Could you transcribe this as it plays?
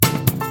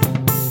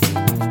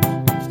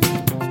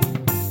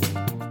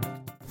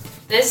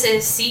This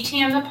is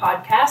CTM the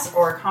Podcast,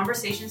 or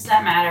Conversations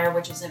That Matter,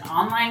 which is an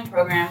online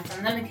program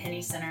from the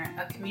McKinney Center,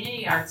 a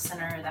community arts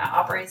center that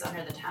operates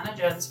under the town of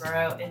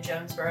Jonesborough in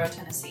Jonesborough,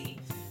 Tennessee.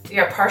 We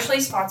are partially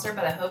sponsored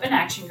by the Hope and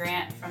Action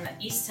Grant from the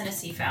East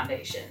Tennessee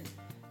Foundation.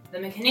 The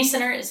McKinney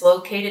Center is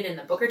located in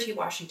the Booker T.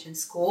 Washington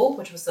School,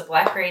 which was the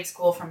black grade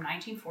school from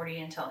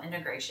 1940 until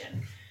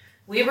integration.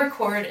 We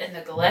record in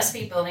the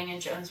Gillespie Building in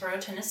Jonesborough,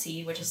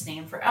 Tennessee, which is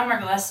named for Elmer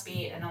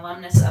Gillespie, an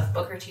alumnus of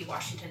Booker T.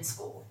 Washington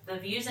School. The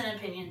views and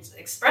opinions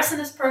expressed in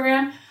this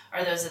program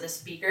are those of the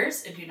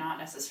speakers and do not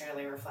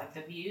necessarily reflect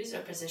the views or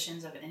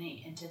positions of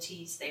any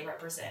entities they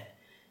represent.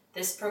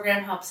 This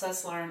program helps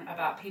us learn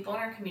about people in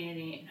our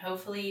community and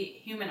hopefully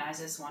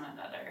humanizes one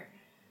another.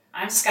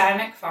 I'm Skye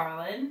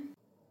McFarland.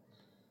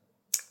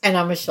 And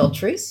I'm Michelle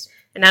Treece.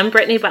 And I'm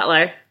Brittany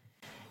Butler.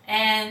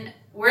 And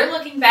we're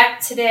looking back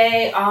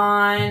today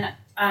on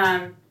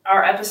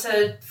our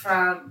episode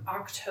from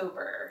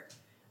October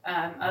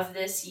of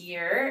this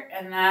year,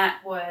 and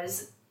that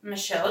was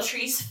Michelle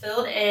Treece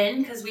filled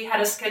in because we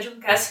had a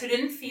scheduled guest who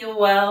didn't feel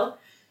well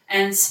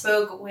and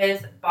spoke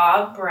with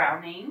Bob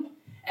Browning,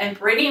 and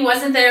Brittany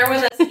wasn't there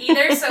with us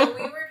either, so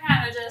we were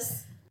kind of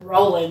just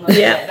rolling with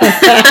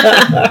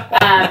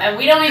it. And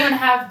we don't even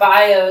have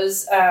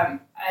bios.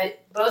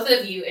 Both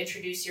of you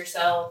introduced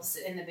yourselves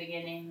in the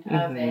beginning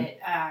of it,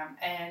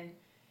 and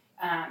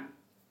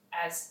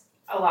as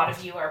a lot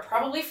of you are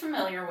probably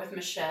familiar with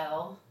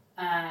Michelle,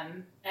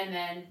 and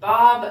then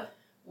Bob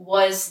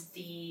was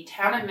the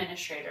town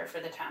administrator for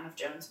the town of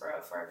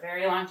Jonesborough for a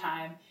very long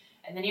time,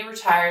 and then he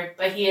retired,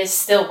 but he is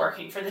still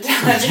working for the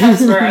town of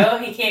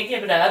Jonesborough. He can't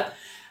give it up,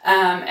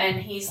 and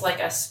he's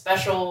like a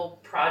special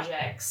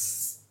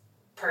projects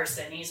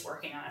person. He's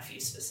working on a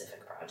few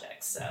specific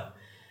projects, so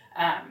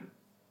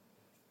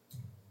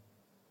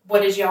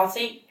what did y'all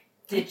think?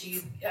 Did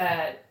you,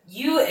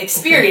 you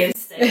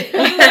experienced it. You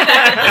went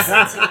back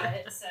and listened to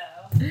it, so.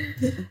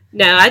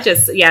 No,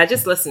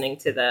 just listening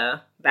to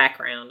the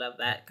background of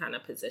that kind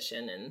of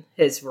position and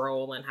his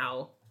role and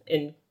how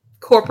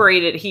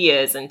incorporated he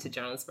is into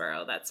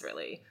Jonesborough. That's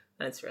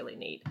really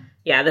neat.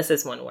 Yeah, this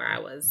is one where I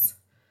was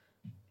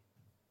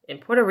in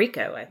Puerto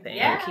Rico, I think.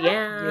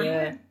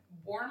 Yeah.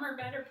 Warmer,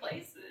 better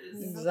places.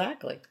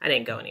 Exactly. I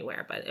didn't go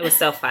anywhere, but it was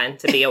so fun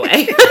to be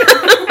away.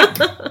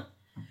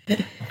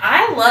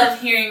 I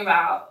love hearing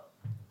about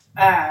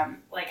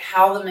like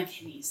how the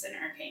McKinney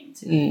Center came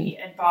to be,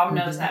 and Bob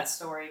knows that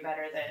story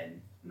better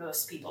than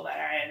most people that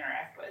I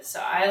interact with. So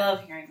I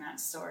love hearing that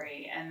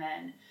story. And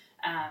then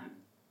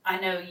I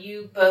know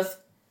you both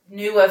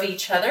knew of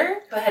each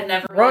other, but had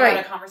never really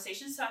had a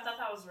conversation. So I thought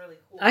that was really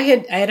cool. I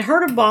had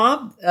heard of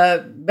Bob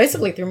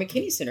basically through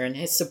McKinney Center and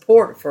his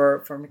support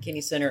for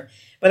McKinney Center,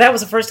 but that was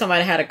the first time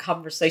I had a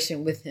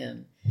conversation with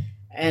him.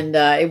 And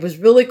it was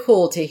really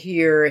cool to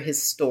hear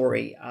his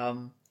story.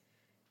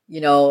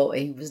 He's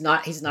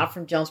not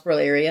from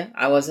Jonesborough area.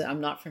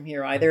 I'm not from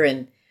here either.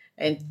 And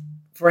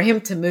for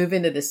him to move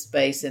into this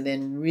space and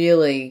then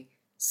really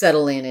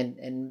settle in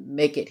and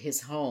make it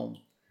his home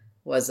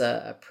was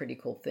a pretty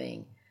cool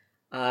thing.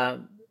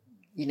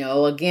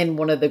 Again,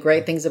 one of the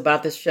great things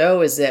about this show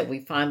is that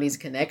we find these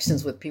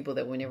connections with people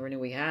that we never knew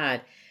we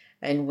had.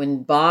 And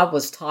when Bob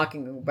was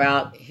talking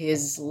about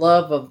his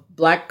love of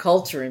Black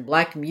culture and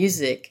Black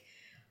music,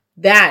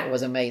 that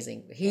was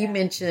amazing. He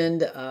mentioned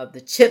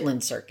the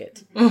Chitlin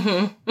Circuit.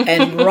 Mm-hmm.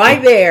 And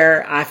right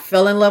there, I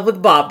fell in love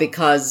with Bob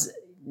because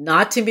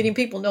not too many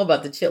people know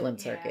about the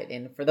Chitlin Circuit.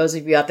 And for those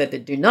of you out there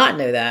that do not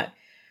know that,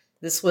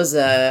 this was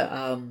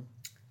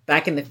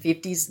back in the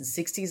 50s and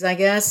 60s, I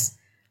guess.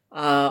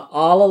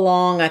 All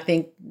along, I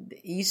think, the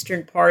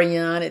eastern part of the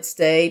United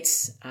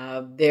States,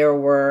 there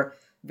were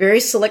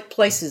very select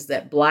places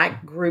that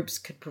Black groups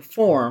could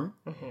perform.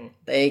 Mm-hmm.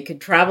 They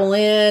could travel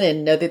in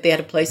and know that they had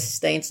a place to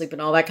stay and sleep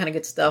and all that kind of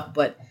good stuff.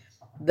 But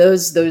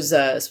those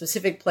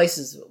specific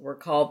places were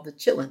called the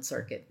Chitlin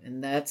Circuit.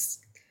 And that's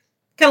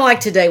kind of like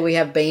today we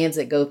have bands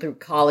that go through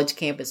college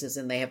campuses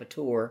and they have a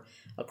tour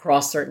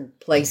across certain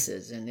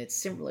places. And it's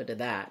similar to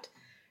that.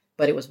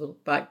 But it was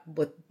with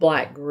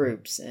Black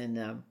groups.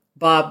 And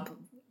Bob,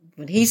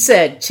 when he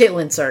said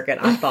Chitlin Circuit,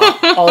 I thought,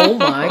 oh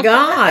my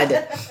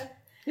God.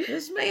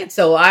 This man.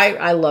 So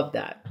I loved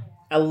that.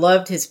 I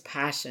loved his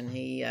passion.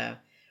 He,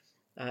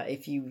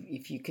 if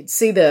you could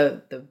see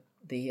the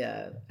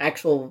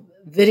actual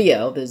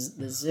video, the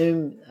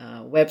Zoom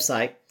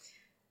website,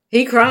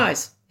 he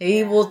cries.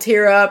 He will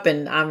tear up,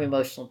 and I'm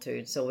emotional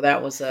too. So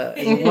that was a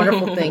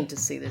wonderful thing to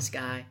see this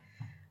guy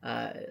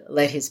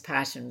let his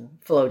passion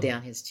flow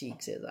down his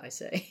cheeks, as I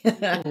say.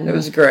 It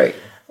was great.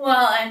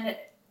 Well, and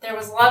there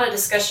was a lot of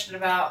discussion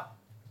about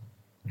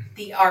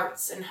the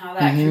arts and how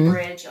that can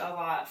bridge a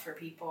lot for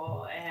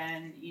people.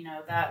 And,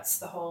 that's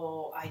the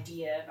whole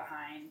idea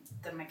behind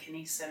the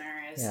McKinney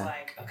Center is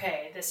like,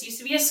 okay, this used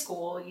to be a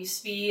school. It used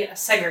to be a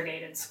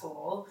segregated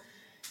school.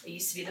 It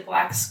used to be the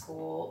Black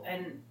school.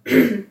 And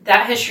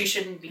that history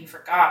shouldn't be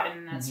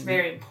forgotten. That's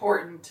very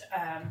important.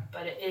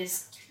 But it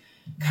is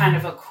kind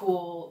of a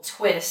cool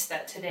twist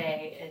that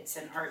today it's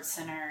an art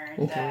center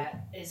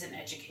that is an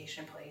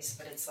education place.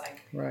 But it's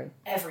like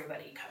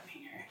everybody come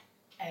here.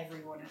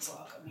 everyone is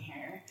welcome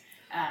here.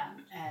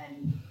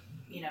 And,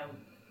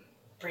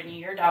 Brittany,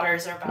 your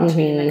daughters are about to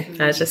be in the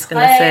community I was just play,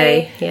 going to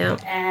say, yeah.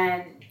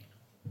 And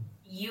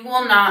you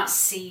will not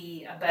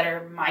see a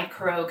better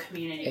micro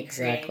community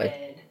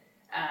created.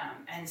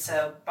 And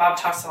so Bob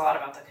talks a lot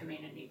about the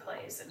community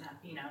plays, and,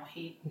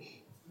 he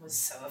was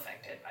so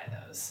affected by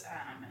those.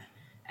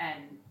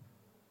 And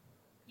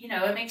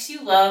it makes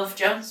you love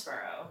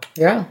Jonesborough.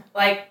 Yeah.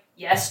 Like,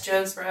 yes,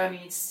 Jonesborough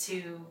needs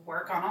to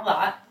work on a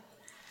lot,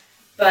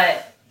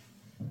 but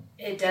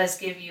it does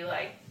give you,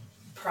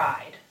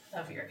 pride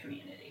of your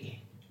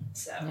community.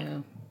 So. Yeah.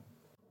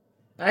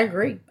 I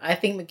agree. I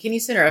think McKinney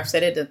Center, I've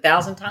said it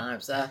 1,000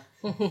 times.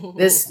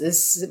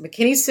 This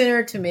McKinney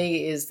Center to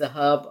me is the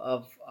hub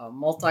of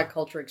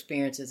multicultural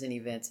experiences and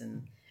events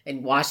in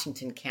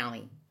Washington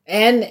County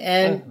and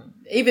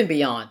even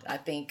beyond. I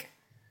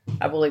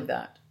believe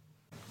that.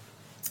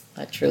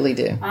 I truly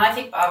do. And I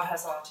think Bob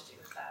has a lot to do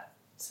with that.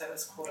 So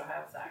it's cool to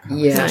have that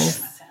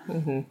conversation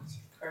with him.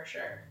 For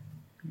sure.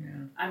 Yeah.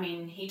 I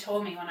mean, he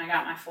told me when I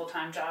got my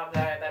full-time job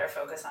that I better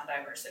focus on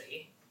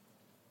diversity.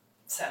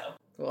 So.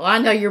 Well, I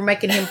know you're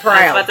making him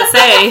proud. I was about to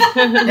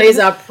say. He's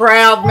a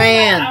proud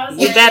man.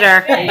 You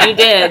better. You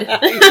did.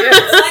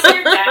 It's like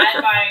your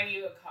dad buying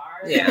you a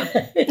car.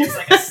 Yeah. It's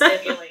like a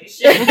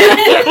stipulation.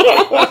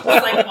 It's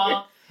like,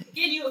 Mom,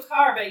 get you a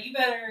car, but you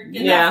better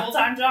get that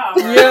full-time job.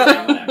 Or,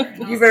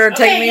 whatever. You better like,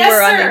 take me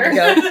where I need to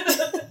go.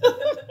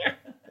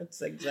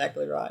 That's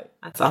exactly right.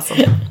 That's awesome.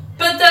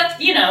 But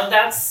that's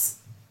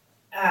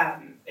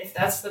if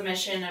that's the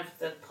mission of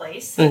the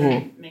place,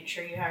 then make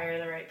sure you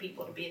hire the right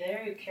people to be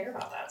there who care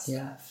about that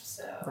stuff.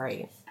 So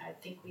right. I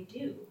think we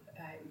do.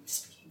 I'm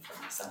speaking for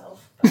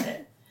myself,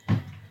 but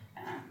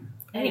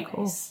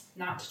anyways,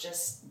 not to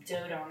just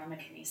dote on the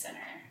McKinney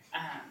Center.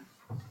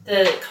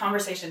 The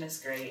conversation is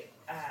great.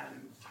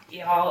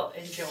 Y'all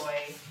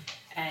enjoy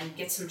and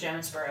get some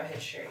Jonesborough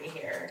history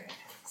here.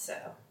 So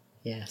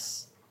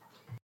yes.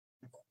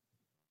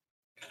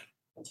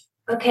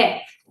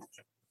 Okay,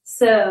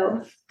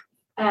 so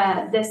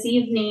this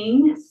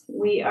evening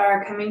we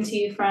are coming to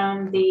you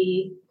from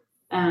the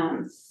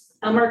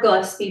Elmer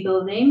Gillespie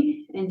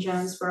building in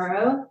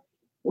Jonesborough,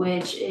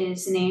 which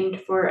is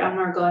named for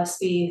Elmer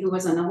Gillespie, who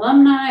was an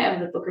alumni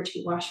of the Booker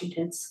T.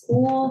 Washington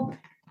School,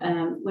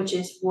 which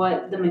is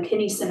what the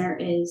McKinney Center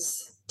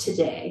is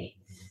today,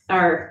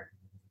 or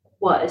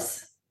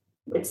was.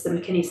 It's the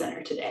McKinney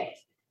Center today.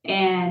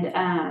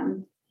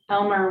 And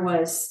Elmer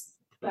was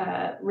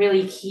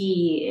really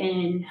key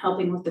in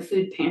helping with the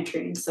food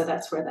pantry, and so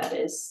that's where that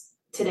is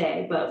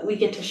today. But we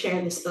get to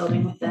share this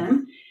building with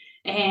them.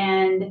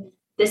 And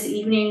this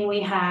evening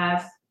we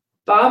have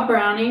Bob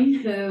Browning,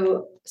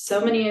 who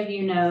so many of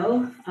you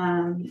know,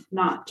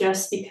 not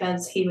just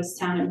because he was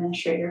town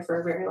administrator for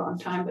a very long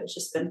time, but it's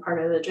just been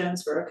part of the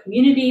Jonesborough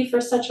community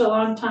for such a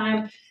long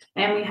time.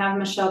 And we have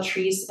Michelle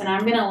Treece, and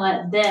I'm going to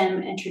let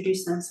them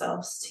introduce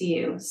themselves to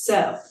you.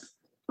 So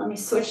let me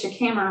switch the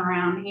camera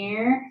around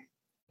here.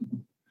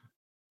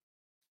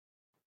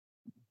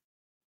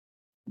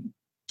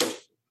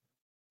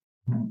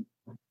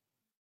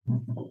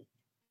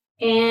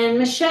 And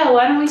Michelle,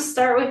 why don't we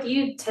start with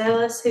you?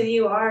 Tell us who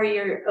you are.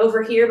 You're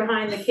over here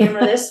behind the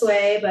camera this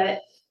way,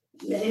 but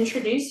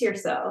introduce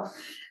yourself.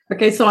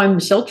 Okay, so I'm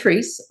Michelle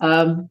Treece.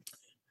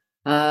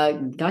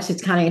 Gosh,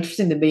 it's kind of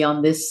interesting to be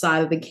on this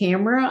side of the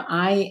camera.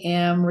 I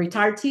am a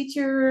retired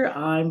teacher.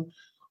 I'm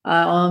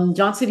on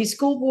Johnson City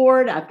School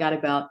Board. I've got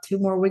about 2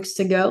 more weeks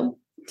to go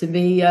to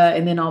be,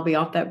 and then I'll be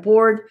off that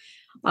board.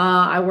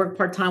 I work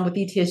part-time with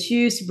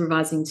ETSU,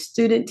 supervising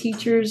student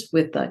teachers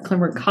with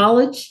Clemmer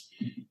College.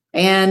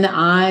 And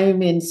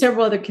I'm in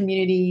several other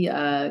community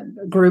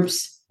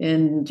groups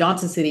in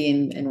Johnson City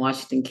and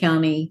Washington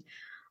County.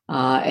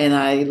 And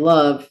I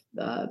love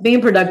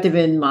being productive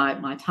in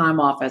my time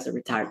off as a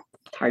retired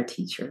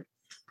teacher.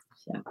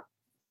 So.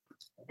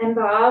 And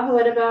Bob,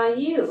 what about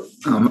you?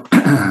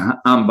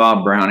 I'm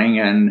Bob Browning,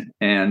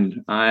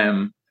 and I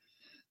am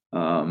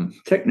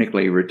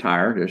technically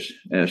retired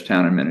as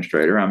town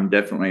administrator. I'm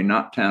definitely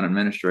not town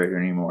administrator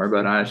anymore,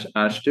 but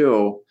I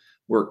still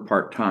work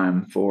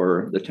part-time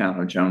for the town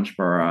of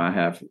Jonesborough. I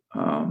have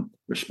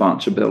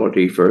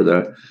responsibility for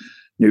the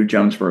new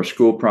Jonesborough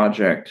School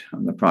project.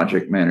 I'm the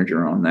project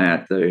manager on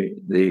that, the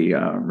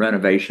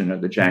renovation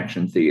of the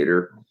Jackson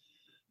Theater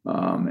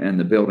and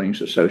the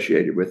buildings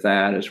associated with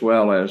that, as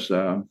well as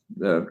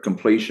the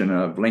completion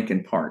of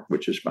Lincoln Park,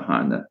 which is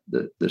behind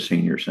the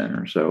senior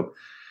center. So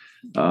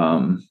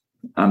I'm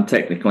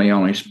technically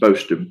only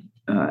supposed to,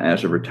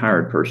 as a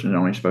retired person,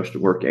 only supposed to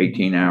work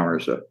 18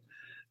 hours a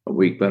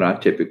week, but I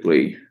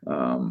typically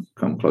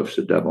come close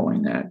to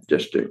doubling that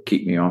just to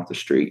keep me off the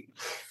street.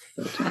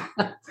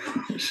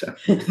 So.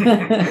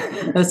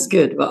 That's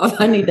good, Bob.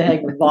 I need to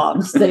hang with Bob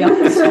and stay off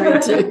the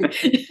street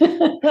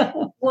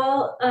too.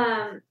 Well,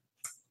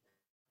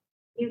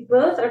 you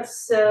both are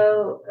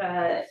so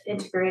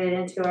integrated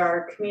into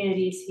our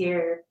communities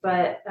here,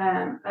 but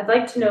I'd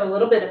like to know a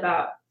little bit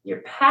about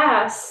your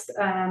past,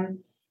 and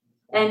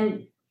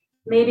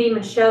maybe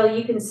Michelle,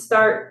 you can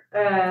start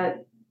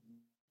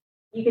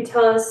you could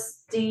tell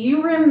us, do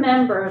you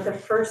remember the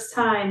first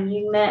time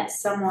you met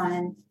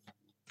someone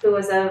who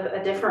was of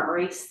a different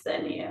race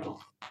than you?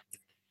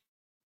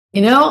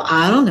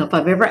 I don't know if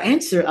I've ever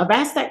answered. I've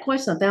asked that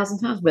question 1,000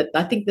 times, but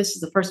I think this is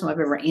the first time I've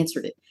ever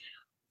answered it.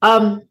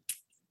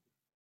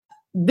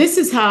 This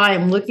is how I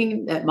am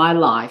looking at my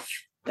life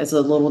as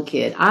a little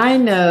kid. I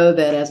know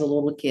that as a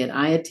little kid,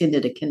 I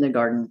attended a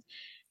kindergarten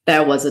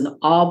that was an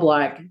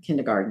all-Black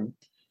kindergarten.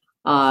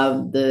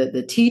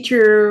 The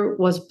teacher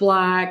was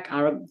Black.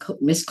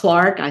 Miss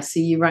Clark, I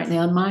see you right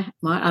now in my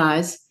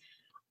eyes.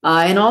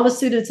 And all the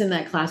students in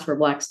that class were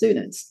Black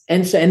students.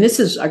 And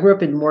I grew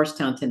up in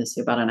Morristown,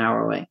 Tennessee, about an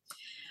hour away.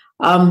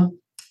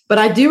 But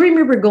I do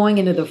remember going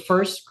into the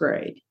first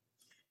grade.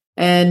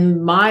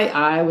 And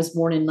I was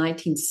born in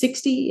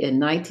 1960. In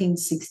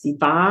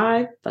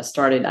 1965, I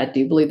started, I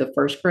do believe, the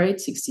first grade,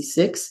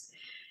 66,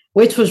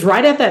 which was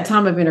right at that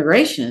time of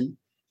integration.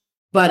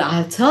 But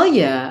I'll tell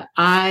you,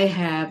 I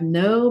have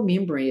no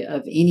memory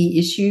of any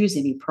issues,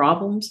 any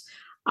problems.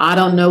 I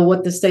don't know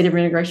what the state of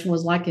integration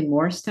was like in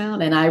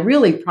Morristown. And I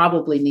really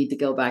probably need to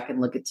go back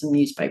and look at some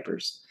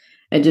newspapers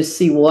and just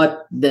see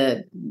what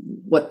the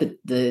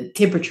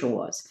temperature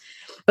was.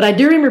 But I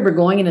do remember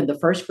going into the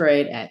first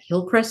grade at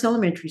Hillcrest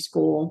Elementary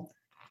School,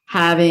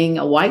 having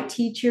a white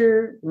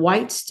teacher,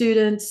 white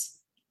students.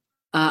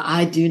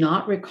 I do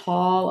not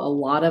recall a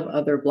lot of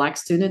other Black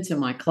students in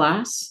my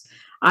class.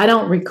 I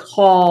don't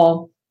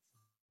recall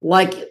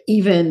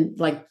even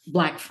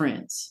Black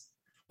friends,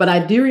 but I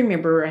do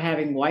remember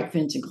having white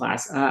friends in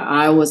class.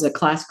 I was a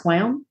class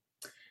clown,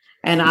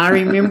 and I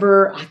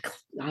remember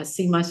I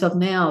see myself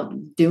now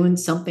doing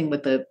something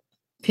with a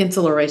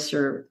pencil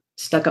eraser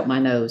stuck up my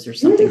nose or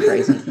something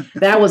crazy.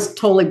 That was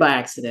totally by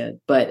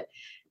accident, but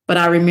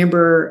I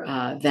remember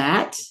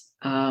that.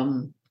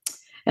 And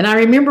I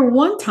remember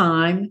one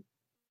time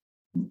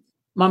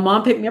my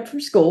mom picked me up from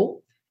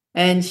school,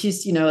 and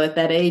she's, at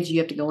that age, you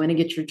have to go in and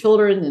get your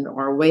children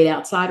or wait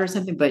outside or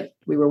something. But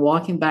we were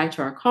walking back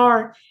to our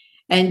car,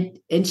 and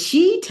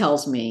she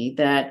tells me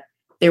that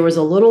there was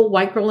a little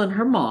white girl and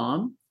her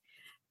mom,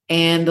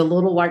 and the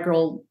little white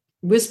girl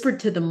whispered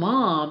to the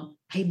mom,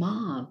 "Hey,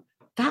 Mom,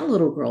 that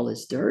little girl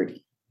is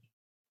dirty."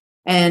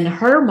 And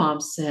her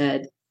mom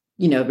said,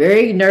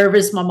 very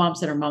nervous. My mom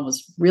said her mom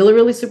was really,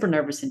 really super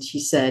nervous. And she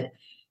said,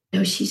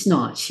 "No, she's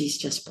not. She's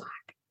just Black."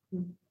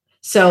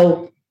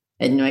 So,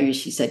 and maybe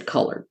she said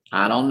colored.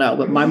 I don't know.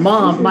 But my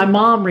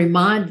mom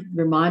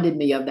reminded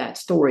me of that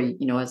story,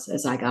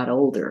 as I got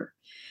older.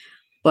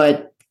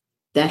 But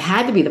that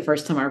had to be the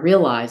first time I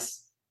realized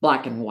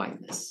Black and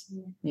whiteness.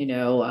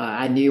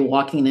 I knew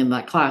walking in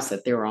that class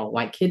that they were all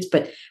white kids,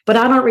 but I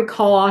don't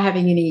recall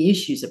having any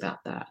issues about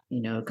that.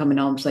 Coming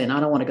home saying,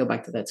 "I don't want to go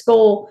back to that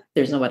school.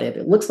 There's nobody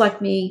that looks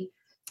like me."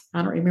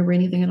 I don't remember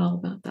anything at all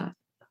about that.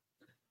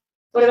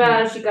 What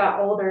about as you got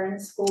older in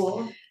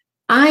school?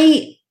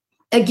 I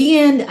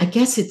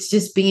guess it's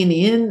just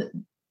being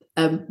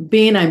a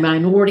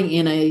minority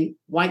in a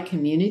white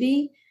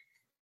community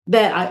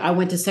that I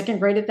went to second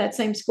grade at that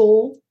same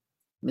school.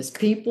 Miss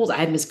Peoples, I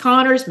had Miss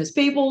Connors, Miss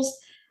Peoples,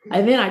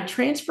 and then I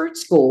transferred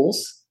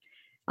schools.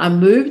 I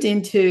moved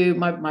into,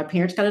 my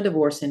parents got a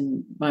divorce,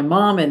 and my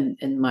mom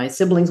and my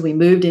siblings, we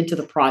moved into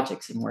the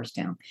projects in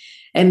Morristown.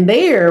 And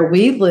there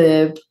we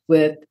lived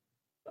with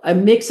a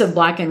mix of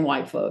Black and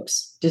white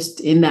folks just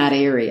in that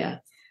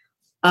area.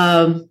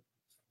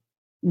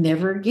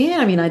 Never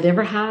again. I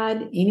never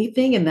had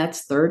anything, and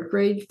that's third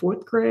grade,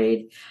 fourth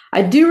grade.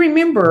 I do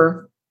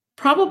remember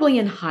probably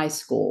in high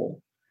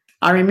school,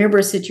 I remember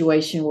a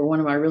situation where one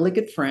of my really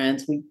good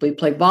friends, we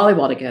played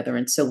volleyball together.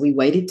 And so we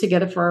waited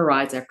together for our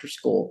rides after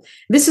school.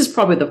 This is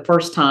probably the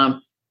first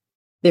time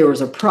there was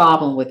a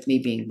problem with me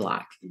being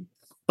Black.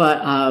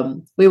 But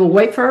we would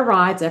wait for our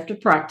rides after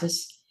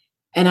practice.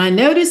 And I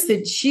noticed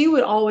that she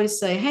would always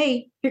say,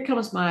 "Hey, here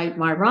comes my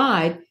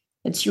ride."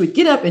 And she would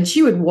get up and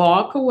she would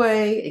walk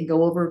away and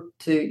go over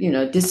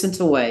to, distance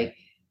away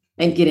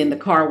and get in the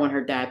car when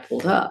her dad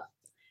pulled up.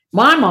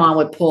 My mom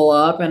would pull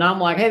up and I'm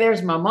like, "Hey,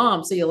 there's my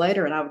mom. See you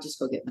later." And I would just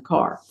go get in the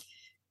car.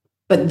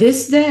 But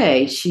this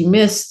day she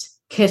missed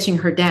catching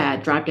her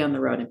dad drive down the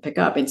road and pick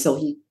up. And so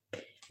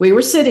we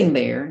were sitting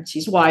there.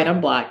 She's white,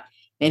 I'm Black.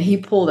 And he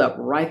pulled up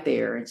right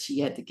there and she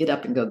had to get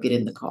up and go get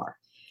in the car.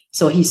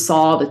 So he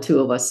saw the two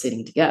of us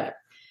sitting together.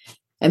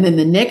 And then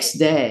the next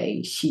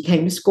day she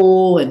came to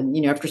school, and,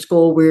 after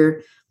school,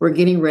 we're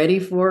getting ready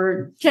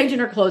for changing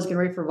her clothes, getting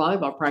ready for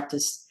volleyball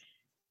practice.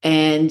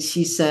 And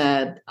she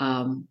said,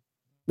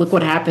 "Look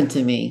what happened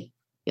to me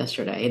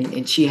yesterday."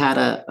 And she had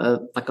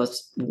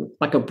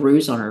a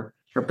bruise on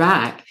her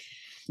back.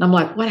 And I'm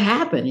like, "What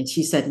happened?" And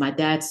she said, "My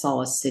dad saw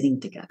us sitting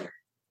together.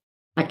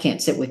 I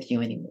can't sit with you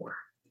anymore."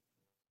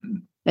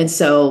 And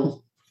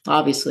so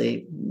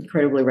obviously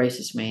incredibly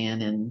racist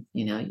man. And,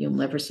 you'll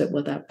never sit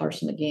with that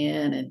person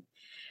again.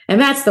 And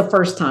that's the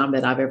first time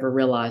that I've ever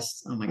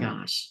realized, oh my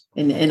gosh.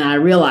 And I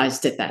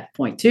realized at that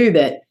point too,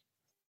 that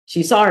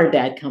she saw her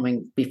dad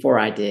coming before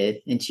I did,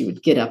 and she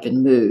would get up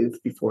and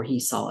move before he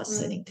saw us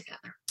sitting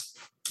together.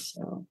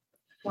 So,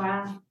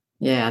 wow.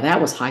 Yeah, that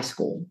was high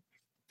school.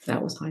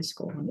 That was high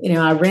school.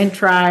 I ran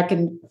track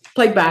and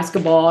played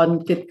basketball in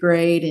 5th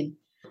grade and,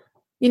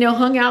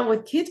 hung out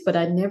with kids, but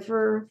I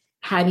never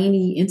had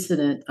any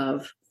incident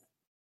of,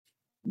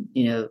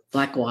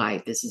 black,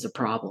 white, this is a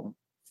problem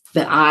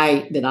that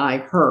I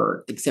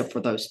heard, except for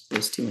those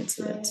 2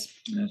 incidents.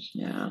 Yes.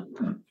 Yeah.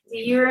 Do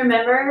you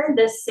remember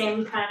this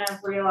same kind of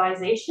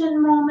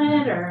realization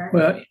moment or?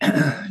 Well,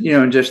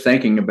 just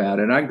thinking about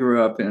it, I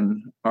grew up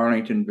in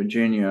Arlington,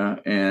 Virginia,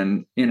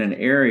 and in an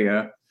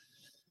area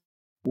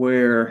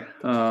where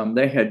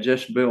they had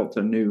just built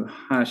a new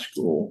high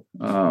school.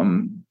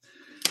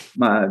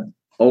 My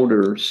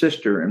older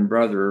sister and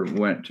brother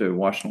went to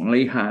Washington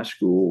Lee High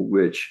School,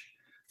 which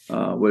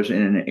was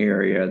in an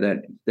area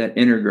that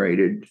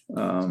integrated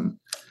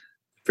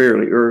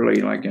fairly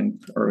early, like at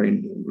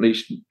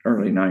least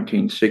early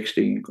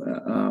 1960,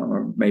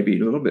 or maybe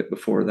a little bit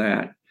before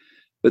that.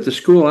 But the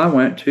school I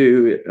went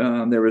to,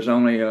 there was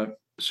only a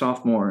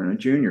sophomore and a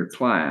junior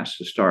class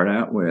to start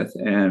out with,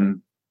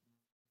 and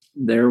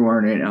there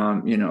weren't any,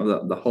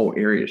 the whole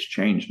area's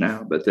changed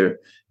now, but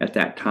at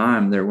that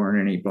time there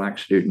weren't any black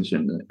students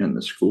in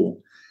the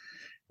school,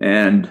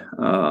 and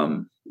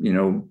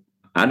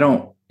I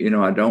don't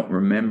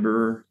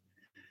remember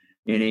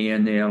any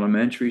in the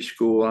elementary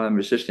school. I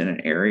was just in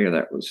an area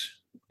that was,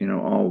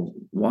 all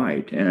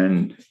white,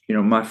 and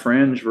my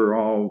friends were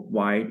all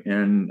white,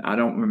 and I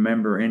don't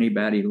remember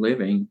anybody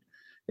living.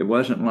 It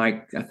wasn't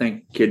like, I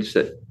think kids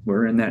that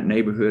were in that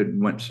neighborhood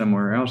went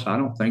somewhere else. I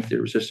don't think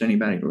there was just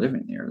anybody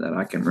living there that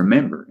I can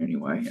remember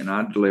anyway. And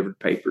I delivered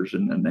papers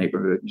in the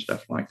neighborhood and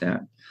stuff like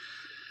that.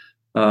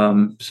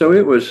 So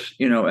it was,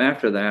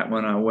 after that,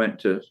 when I went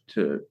to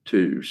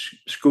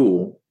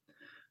school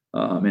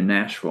in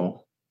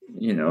Nashville,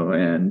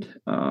 and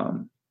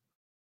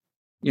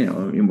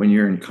when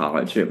you're in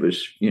college, it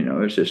was,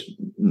 it's just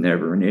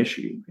never an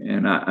issue.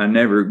 And I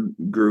never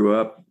grew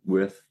up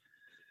with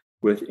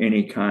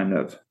any kind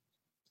of,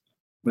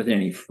 with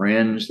any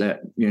friends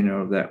that,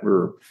 that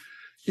were,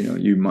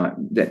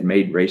 that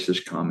made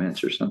racist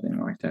comments or something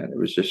like that. It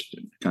was just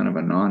kind of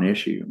a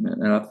non-issue.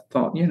 And I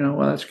thought, well,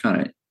 that's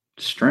kind of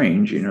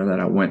strange, that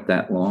I went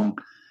that long.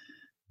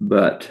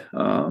 But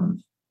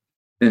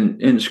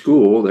in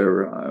school, there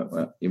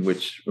were,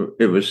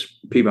 it was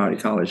Peabody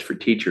College for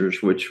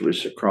Teachers, which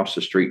was across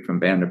the street from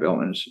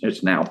Vanderbilt, and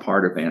it's now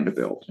part of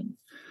Vanderbilt. And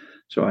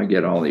so I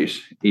get all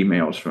these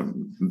emails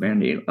from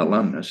Vandy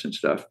alumnus and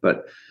stuff,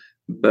 but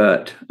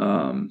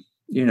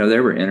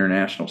there were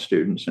international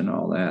students and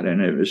all that,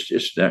 and it was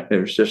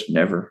just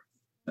never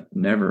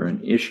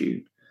an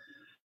issue.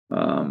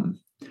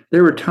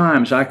 There were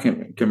times I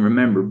can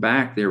remember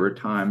back. There were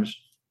times.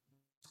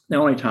 The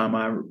only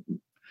time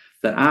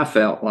that I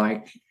felt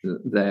like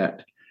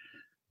that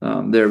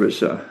there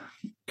was a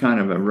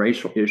kind of a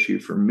racial issue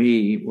for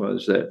me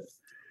was that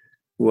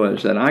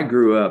I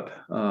grew up.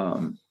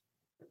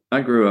 I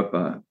grew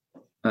up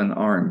an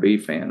R&B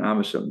fan. I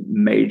was a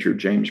major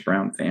James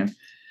Brown fan,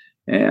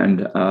 and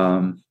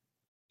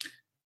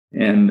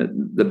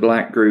the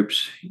black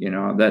groups,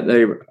 that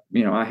they were,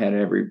 I had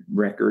every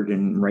record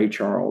and Ray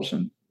Charles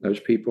and those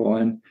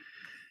people,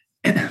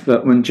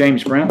 but when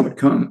James Brown would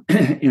come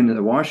into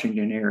the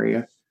Washington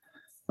area,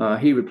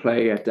 he would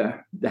play at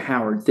the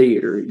Howard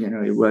Theater.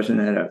 It wasn't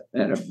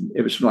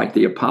it was like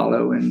the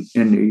Apollo in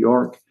New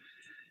York,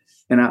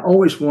 and I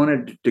always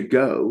wanted to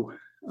go.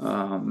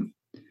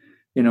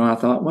 I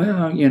thought,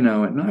 well, at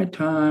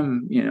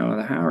nighttime,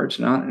 the Howard's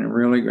not in a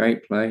really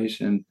great place.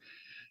 And,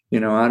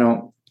 I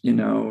don't,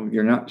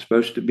 you're not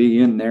supposed to be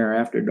in there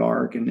after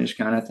dark and this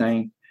kind of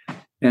thing.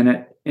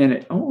 And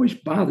it always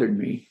bothered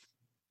me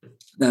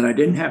that I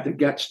didn't have the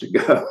guts to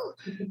go,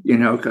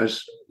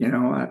 because,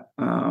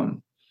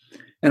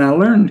 and I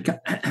learned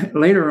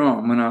later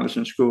on when I was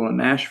in school in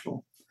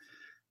Nashville,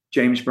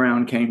 James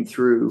Brown came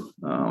through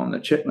on the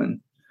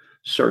Chitlin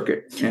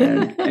circuit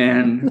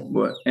and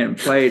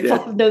played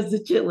at Bob knows the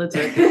Chitlin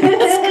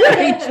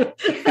circuit.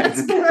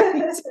 That's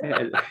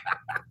great.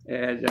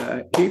 And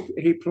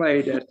he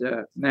played at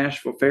the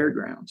Nashville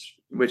Fairgrounds,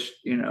 which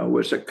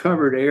was a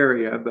covered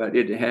area, but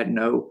it had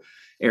no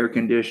air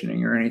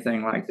conditioning or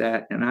anything like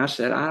that. And I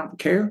said, I don't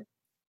care.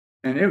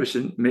 And it was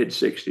in mid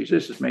 60s.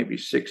 This is maybe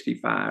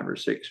 65 or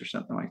 6 or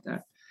something like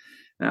that.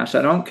 And I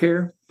said, I don't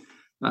care.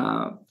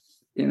 I'm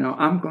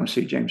going to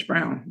see James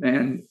Brown.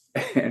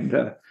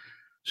 And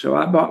so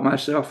I bought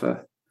myself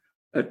a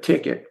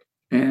ticket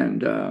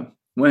and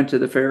went to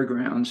the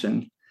fairgrounds,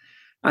 and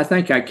I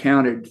think I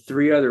counted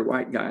 3 other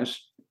white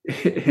guys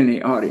in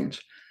the audience.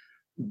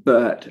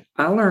 But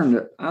I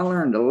learned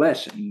a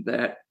lesson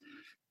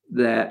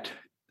that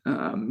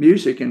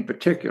music in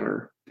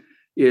particular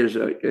is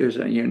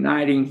a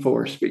uniting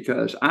force,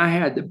 because I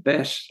had the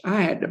best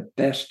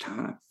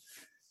time,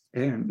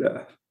 and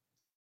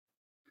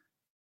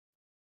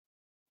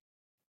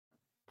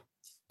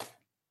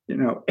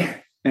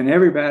and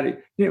everybody,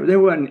 there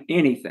wasn't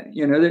anything,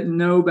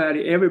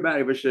 that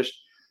everybody was just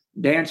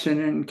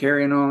dancing and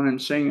carrying on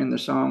and singing the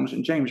songs.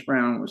 And James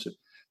Brown was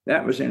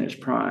in his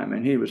prime,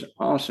 and he was an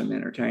awesome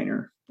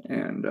entertainer.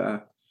 And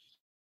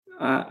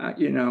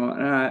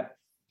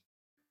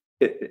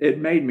it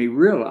made me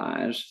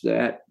realize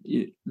that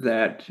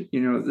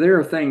there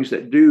are things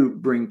that do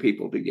bring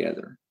people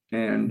together,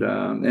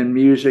 and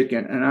music,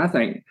 and I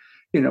think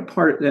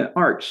part of the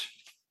arts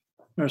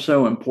are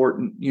so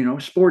important.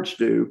 Sports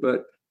do,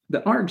 but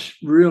the arts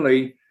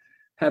really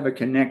have a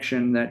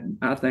connection that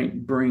I think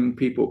bring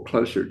people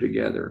closer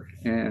together,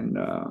 and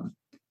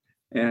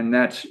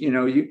that's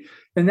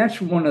and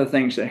that's one of the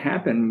things that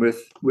happened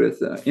with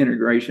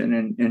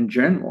integration in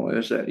general,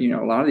 is that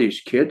a lot of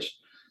these kids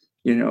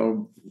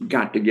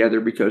got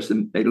together because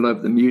they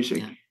love the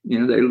music.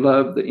 Yeah. They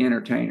love the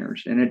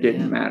entertainers, and it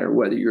didn't matter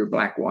whether you're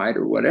black, white,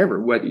 or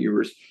whatever, whether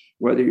you're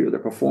the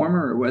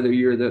performer or whether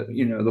you're the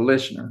the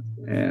listener.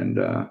 And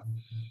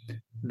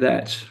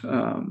that's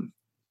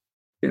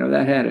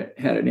that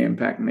had an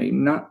impact on me,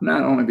 not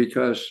only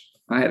because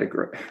I had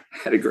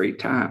a great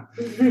time,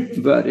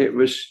 but it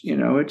was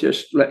it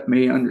just let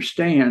me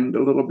understand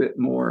a little bit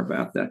more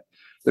about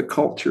the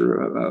culture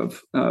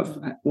of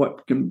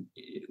what can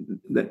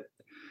that.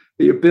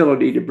 The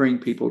ability to bring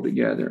people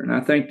together. And I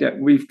think that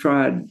we've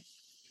tried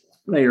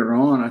later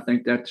on, I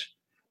think that's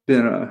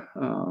been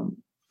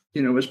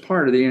was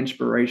part of the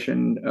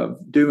inspiration of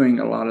doing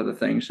a lot of the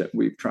things that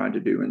we've tried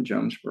to do in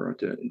Jonesborough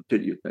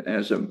to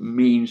as a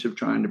means of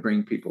trying to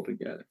bring people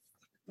together.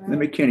 Right. The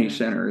McKinney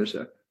Center is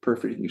a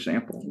perfect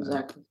example.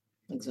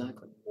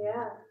 Exactly.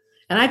 Yeah.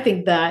 And I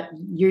think that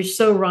you're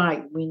so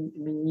right.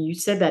 When you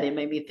said that, it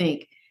made me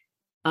think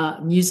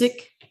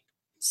music,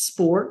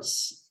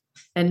 sports,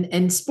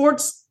 and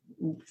sports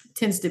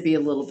tends to be a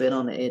little bit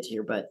on the edge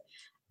here, but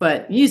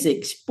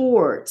music,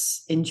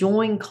 sports,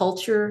 enjoying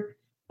culture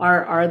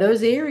are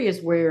those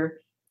areas where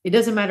it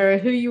doesn't matter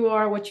who you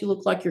are, what you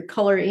look like, your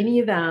color, any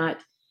of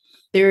that.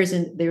 There is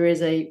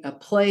a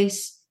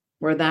place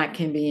where that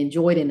can be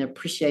enjoyed and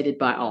appreciated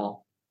by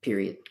all.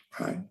 Period.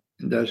 Right.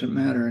 It doesn't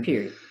matter.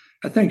 Period.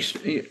 I think,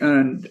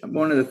 and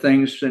one of the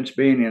things since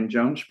being in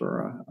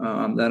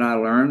Jonesborough that I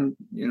learned,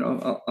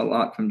 a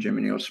lot from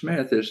Jimmy Neal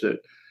Smith is that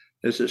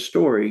a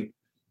story.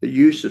 The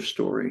use of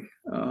story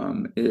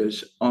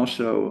is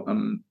also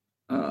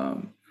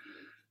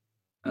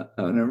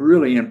a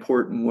really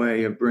important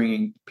way of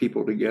bringing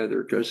people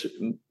together, because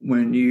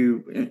when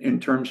you,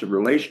 in terms of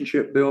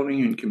relationship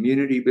building and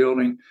community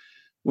building,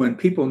 when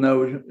people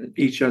know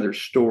each other's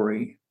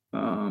story,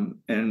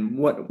 and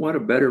what a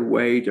better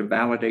way to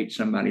validate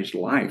somebody's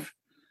life,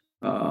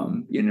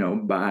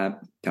 by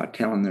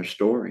telling their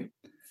story.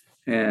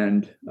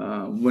 And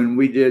when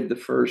we did the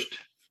first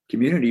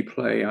community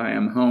play, I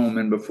Am Home,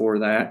 and before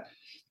that,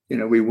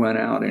 we went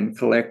out and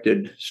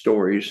collected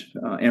stories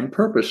and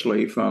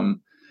purposely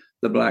from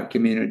the Black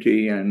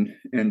community and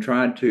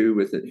tried to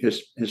with the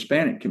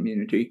Hispanic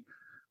community,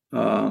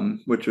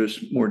 which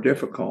was more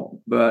difficult.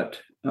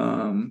 But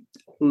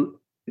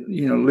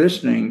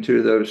listening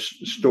to those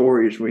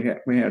stories, we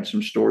had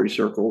some story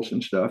circles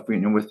and stuff,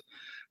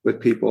 with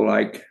people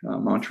like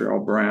Montreal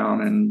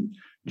Brown and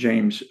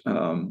James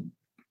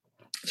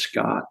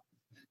Scott,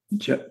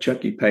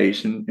 Chucky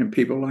Pace, and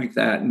people like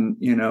that, and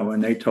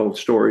they told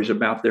stories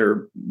about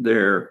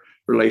their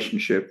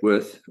relationship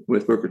with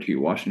Booker T.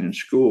 Washington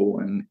School,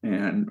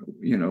 and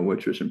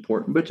which was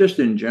important, but just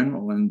in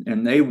general,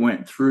 and they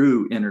went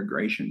through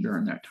integration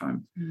during that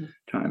time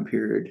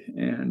period,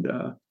 and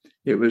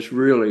it was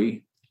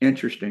really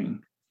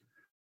interesting.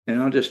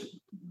 And I'll just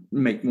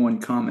make one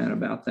comment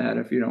about that,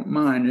 if you don't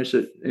mind, is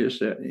that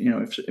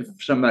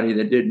if somebody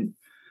that didn't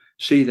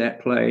see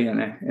that play,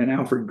 and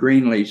Alfred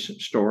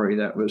Greenlee's story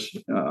that was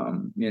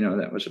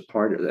that was a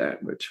part of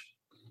that, which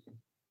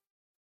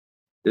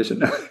is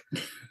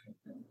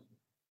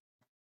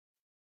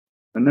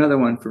another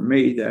one for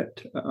me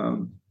that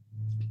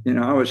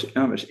I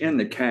was in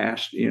the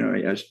cast,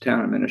 as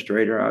town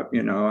administrator.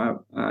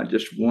 I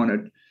just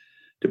wanted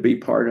to be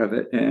part of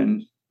it,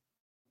 and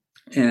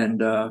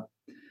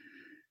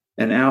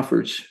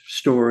Alfred's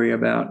story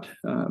about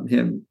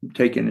him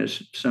taking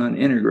his son,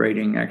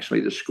 integrating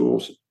actually the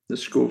school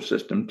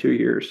system 2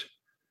 years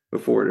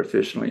before it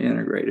officially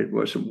integrated,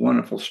 was a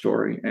wonderful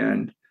story.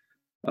 And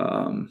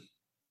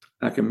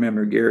I can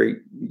remember Gary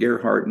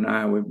Gerhardt and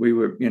I we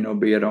would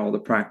be at all the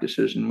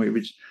practices, and we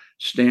would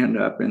stand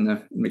up in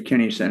the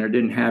McKinney Center.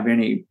 Didn't have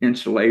any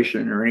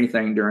insulation or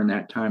anything during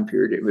that time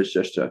period. It was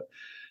just a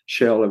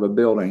shell of a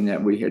building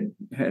that we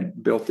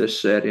had built this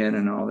set in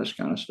and all this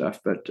kind of stuff.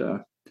 But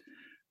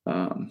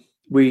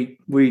we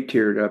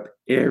teared up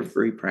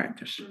every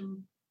practice,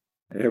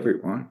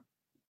 everyone.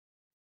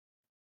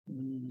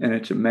 And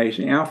it's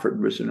amazing.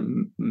 Alfred was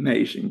an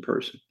amazing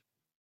person.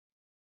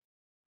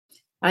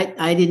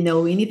 I didn't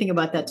know anything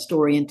about that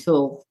story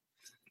until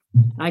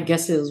I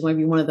guess it was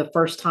maybe one of the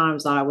first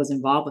times I was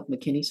involved with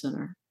McKinney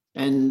Center.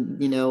 And,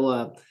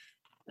 I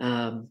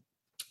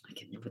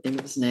can't remember the name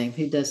of his name.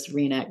 Who does the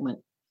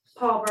reenactment?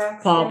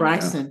 Paul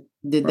Braxton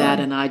did that.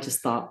 And I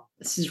just thought,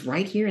 this is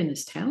right here in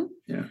this town.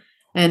 Yeah.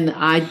 And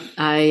I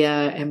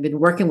have been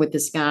working with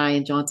this guy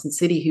in Johnson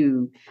City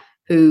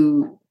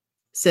who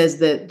says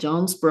that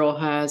Jonesborough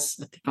has,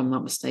 if I'm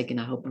not mistaken,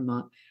 I hope I'm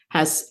not,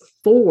 has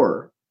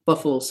 4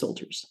 Buffalo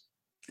Soldiers.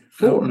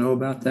 I don't know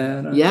about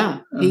that.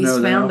 He's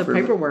found the Alfred,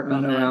 paperwork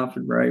on I know that.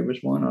 Alfred Ray was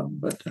one of them,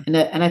 but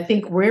and I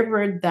think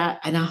wherever that,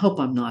 and I hope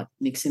I'm not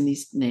mixing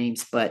these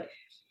names, but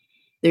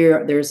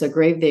there's a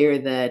grave there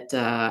that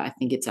I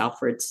think it's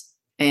Alfred's,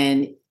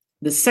 and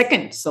the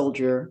second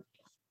soldier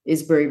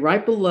is buried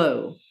right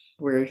below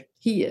where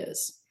he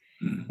is,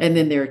 and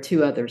then there are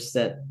two others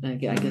that I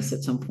guess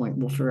at some point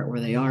we'll figure out where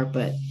they are,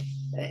 but.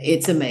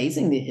 It's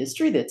amazing the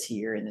history that's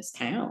here in this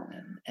town.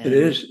 And it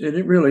is.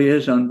 It really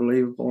is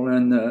unbelievable.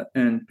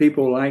 And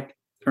people like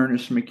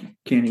Ernest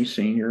McKinney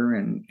Sr.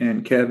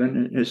 and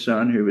Kevin, his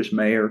son, who was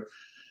mayor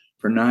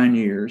for 9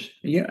 years.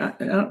 Yeah,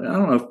 I don't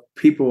know if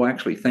people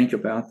actually think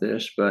about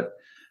this, but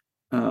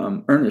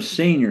Ernest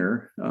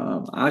Sr.,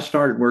 I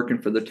started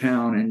working for the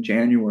town in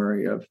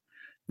January of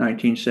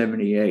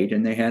 1978,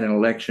 and they had an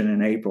election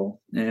in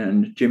April.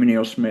 And Jimmy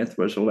Neal Smith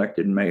was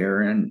elected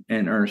mayor, and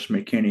Ernest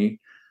McKinney,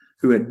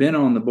 who had been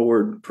on the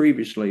board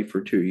previously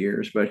for 2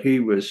 years, but he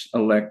was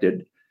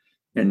elected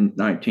in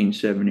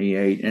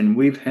 1978. And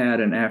we've had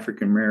an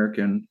African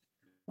American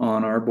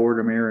on our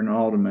board of mayor and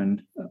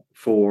aldermen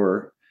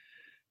for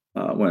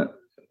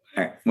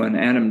when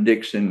Adam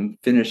Dixon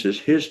finishes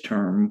his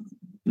term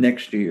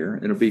next year.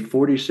 It'll be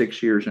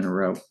 46 years in a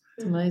row.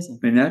 It's amazing.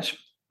 I mean, that's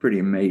pretty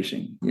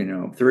amazing.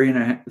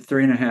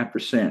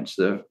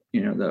 3.5%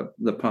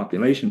 the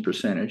population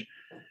percentage,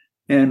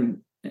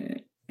 and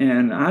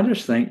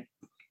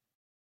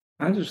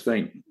I just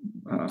think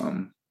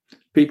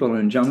people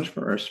in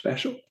Jonesborough are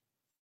special.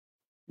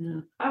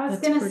 Yeah. I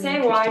was going to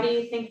say, why do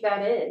you think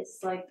that is?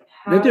 Like,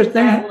 how does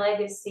that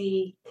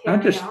legacy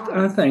carry on?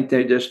 I think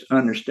they just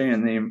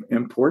understand the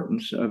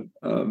importance of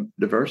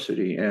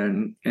diversity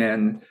and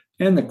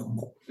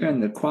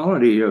the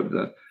quality of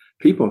the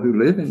people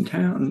who live in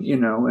town,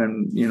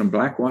 and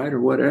black, white,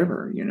 or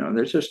whatever.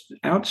 They're just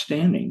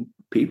outstanding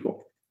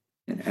people.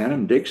 And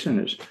Adam Dixon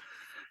is,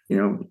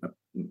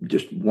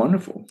 just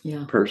wonderful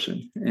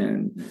person.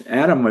 And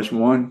Adam was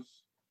one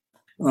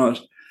when I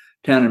was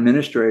town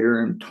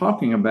administrator and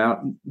talking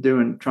about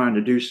trying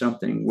to do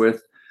something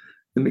with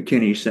the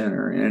McKinney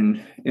Center.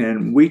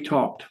 And we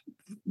talked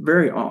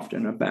very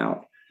often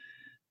about,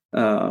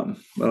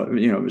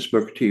 it was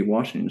Booker T.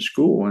 Washington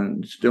School,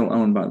 and still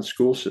owned by the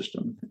school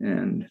system.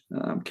 And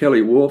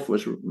Kelly Wolf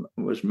was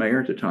mayor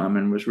at the time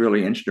and was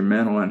really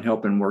instrumental in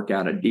helping work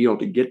out a deal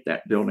to get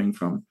that building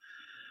from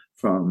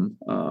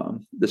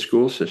the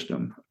school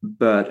system.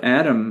 But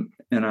Adam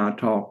and I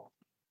talked,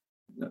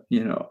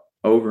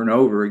 over and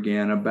over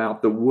again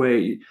about the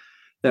way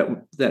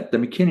that the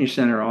McKinney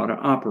Center ought to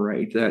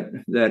operate.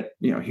 That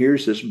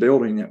here's this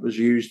building that was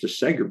used to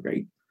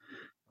segregate,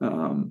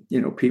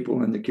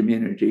 people in the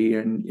community,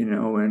 and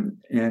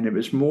it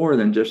was more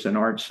than just an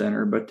art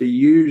center, but to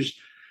use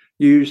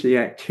the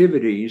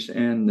activities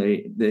and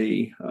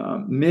the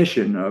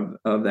mission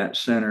of that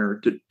center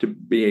to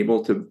be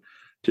able to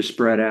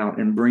spread out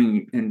and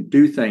bring and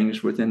do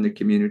things within the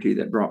community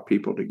that brought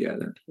people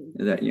together,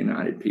 that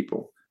united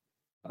people.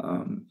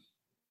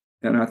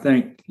 And I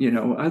think,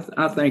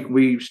 I think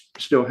we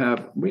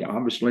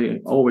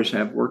obviously always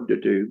have work to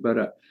do,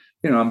 but,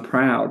 I'm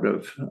proud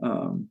of,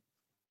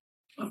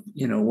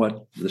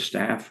 what the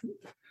staff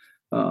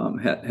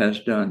has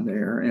done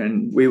there.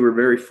 And we were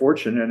very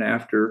fortunate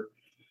after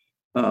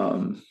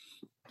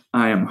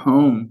I Am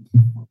Home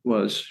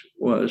was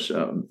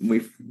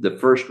the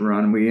first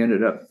run. We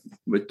ended up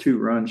with 2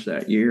 runs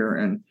that year,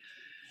 and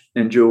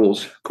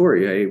Jules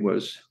Courier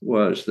was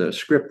the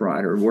script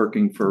writer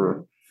working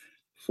for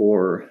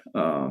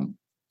the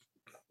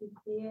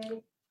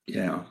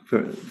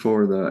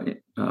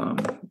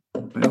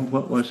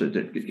what was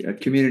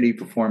it? Community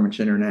Performance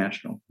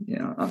International.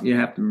 You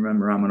have to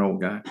remember I'm an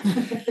old guy,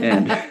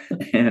 and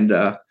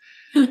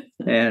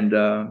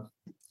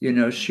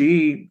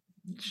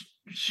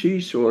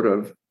she sort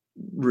of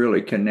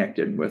really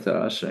connected with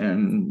us,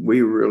 and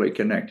we really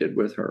connected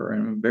with her.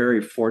 And I'm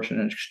very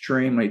fortunate,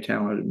 extremely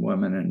talented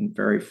woman, and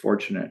very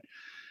fortunate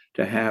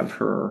to have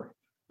her,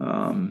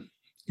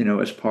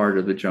 as part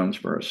of the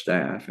Jonesborough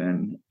staff.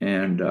 And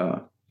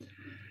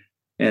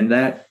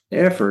that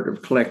effort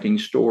of collecting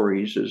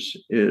stories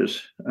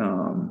is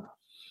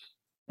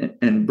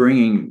and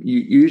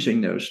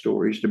using those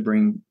stories to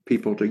bring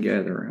people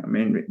together. I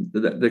mean,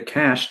 the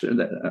cast of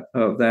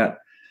that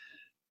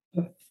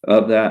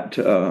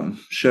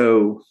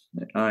show,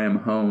 I Am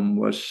Home,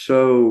 was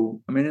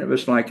it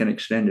was like an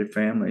extended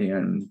family.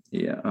 And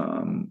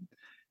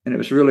it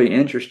was really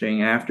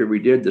interesting after we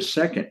did the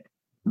second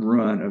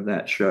run of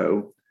that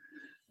show,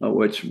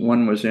 which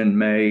one was in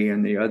May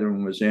and the other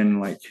one was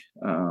in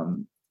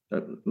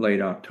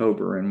late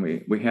October. And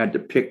we had to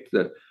pick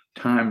the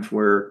times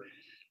where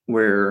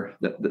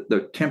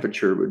the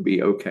temperature would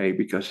be okay,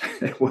 because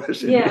there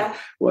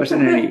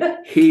wasn't any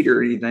heat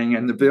or anything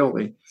in the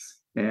building.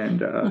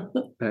 And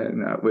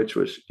which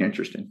was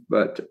interesting,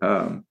 but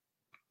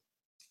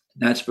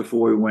that's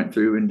before we went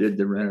through and did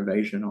the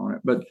renovation on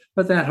it. But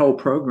that whole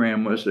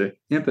program was the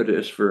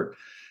impetus for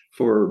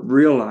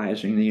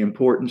realizing the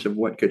importance of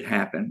what could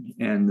happen.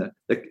 And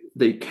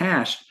the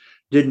cast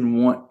didn't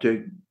want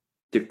to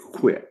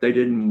quit. They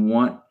didn't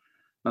want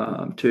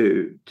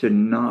to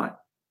not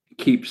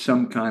keep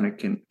some kind of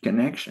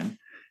connection.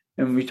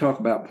 And when we talk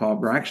about Paul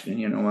Braxton,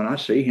 when I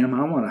see him,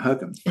 I want to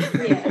hug him.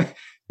 Yeah.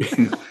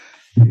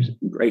 He's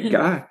a great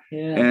guy.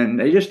 Yeah. And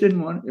they just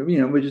didn't want,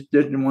 we just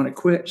didn't want to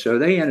quit. So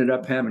they ended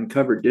up having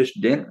covered dish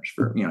dinners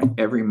for,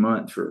 every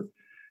month for,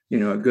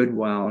 a good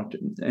while,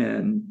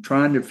 and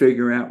trying to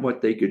figure out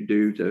what they could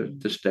do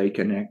to stay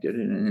connected.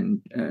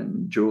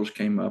 And Jules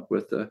came up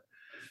with the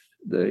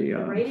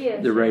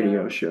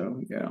radio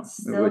show. Yeah. It's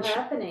still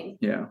happening.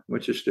 Yeah.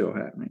 Which is still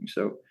happening.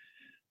 So,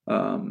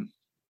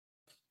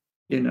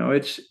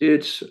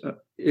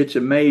 it's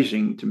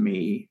amazing to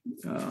me.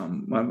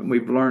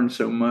 We've learned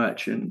so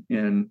much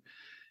in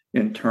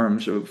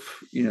terms of,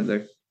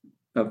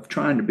 of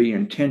trying to be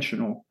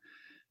intentional,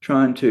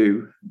 trying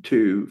to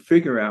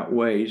figure out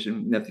ways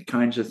and that the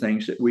kinds of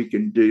things that we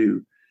can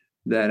do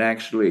that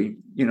actually,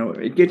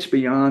 it gets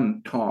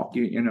beyond talk.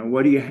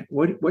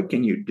 What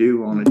can you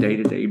do on a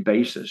day-to-day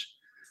basis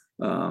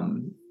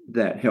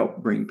that help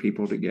bring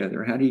people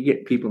together? How do you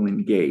get people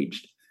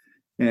engaged?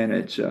 And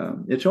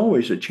it's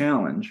always a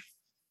challenge,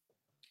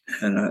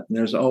 and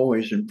there's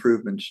always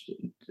improvements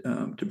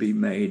to be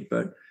made.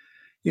 But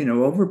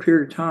over a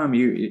period of time,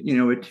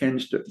 it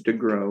tends to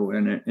grow,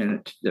 and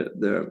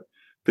the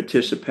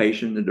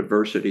participation, the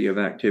diversity of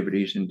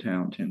activities in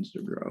town tends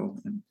to grow,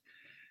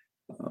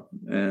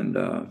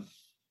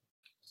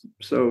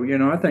 so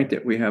I think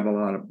that we have a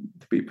lot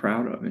to be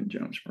proud of in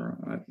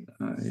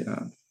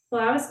Jonesborough.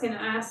 Well, I was going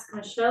to ask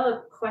Michelle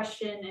a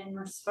question in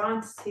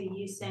response to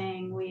you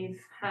saying we've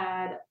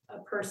had a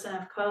person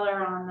of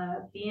color on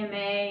the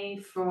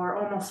BMA for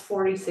almost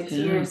 46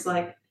 years.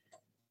 Like,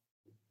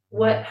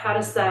 how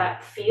does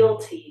that feel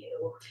to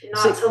you?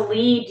 Not to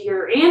lead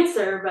your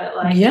answer, but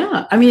like.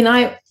 Yeah. I mean,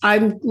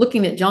 I'm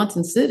looking at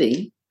Johnson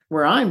City,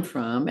 where I'm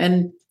from,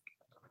 and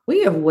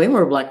we have way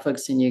more Black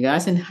folks than you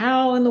guys. And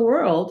how in the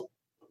world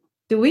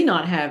do we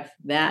not have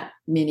that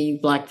many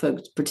Black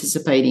folks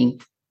participating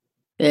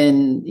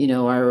in,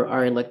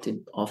 our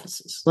elected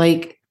offices?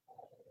 Like,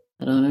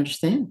 I don't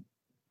understand.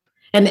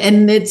 And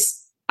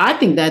I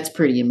think that's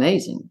pretty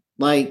amazing.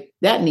 Like,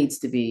 that needs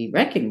to be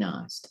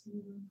recognized.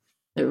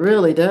 It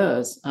really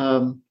does.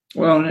 Well,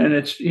 and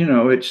it's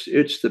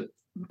the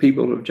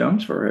people of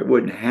Jonesborough. It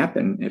wouldn't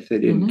happen if they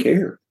didn't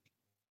care.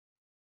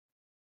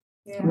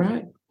 Yeah.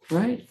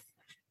 Right.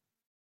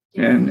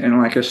 And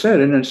like I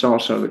said, and it's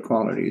also the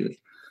quality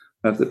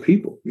of the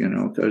people,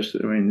 because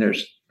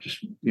there's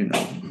just,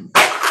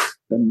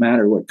 doesn't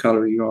matter what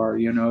color you are,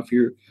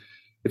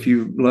 if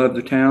you love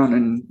the town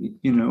and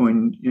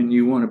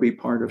you want to be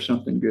part of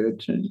something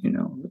good, and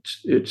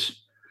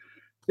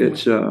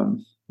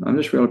I'm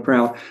just really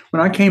proud.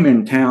 When I came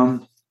in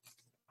town,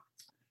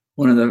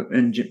 when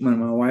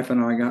my wife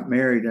and I got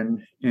married,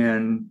 and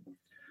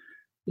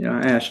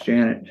I asked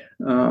Janet,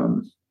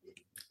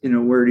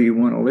 where do you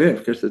want to live?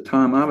 Because at the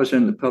time I was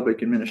in the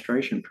public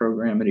administration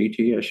program at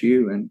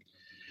ETSU,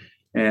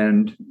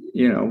 and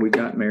we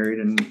got married,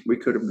 and we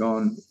could have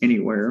gone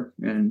anywhere,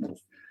 and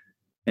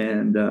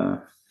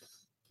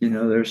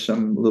there's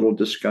some little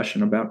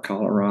discussion about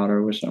Colorado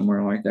or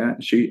somewhere like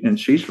that.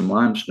 She's from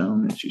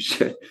Limestone, and she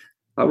said,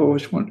 I've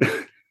always wanted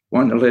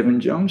to live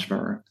in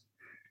Jonesborough.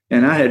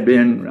 And I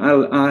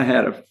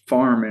had a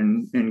farm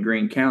in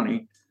Greene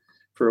County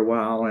for a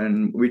while,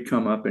 and we'd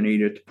come up and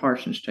eat at the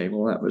Parsons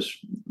Table. That was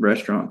a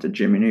restaurant that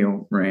Jimmy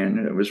Neal ran,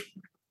 and it was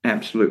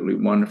absolutely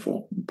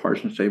wonderful.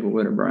 Parsons Table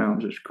with the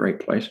Browns is a great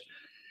place.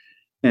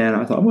 And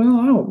I thought, well,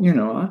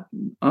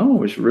 I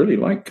always really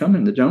liked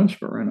coming to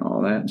Jonesborough and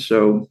all that.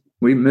 So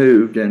we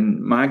moved,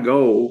 and my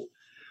goal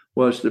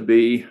was to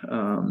be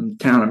town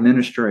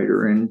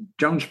administrator in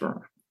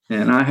Jonesborough.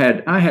 And I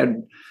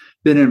had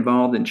been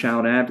involved in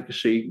child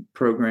advocacy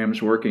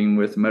programs, working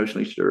with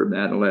emotionally disturbed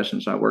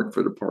adolescents. I worked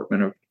for the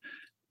Department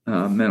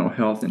of Mental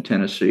Health in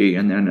Tennessee,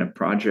 and then a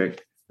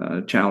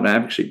child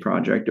advocacy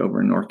project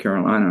over in North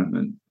Carolina.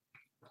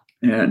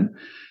 And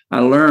I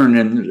learned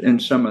in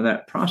some of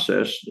that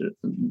process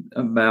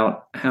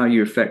about how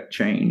you affect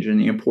change and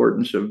the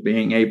importance of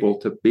being able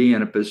to be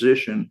in a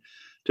position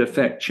to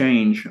affect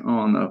change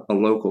on a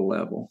local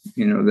level.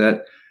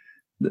 That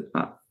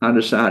I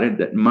decided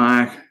that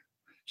my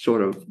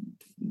sort of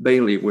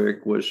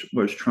bailiwick was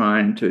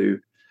trying to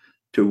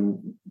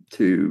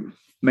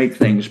make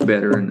things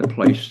better in the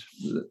place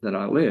that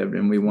I lived,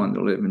 and we wanted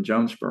to live in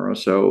Jonesborough.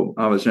 So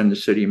I was in the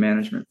city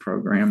management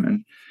program,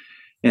 and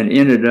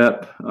ended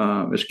up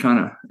it's kind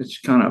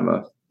of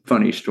a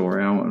funny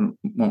story. I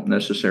won't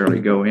necessarily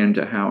go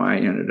into how I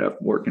ended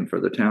up working for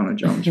the town of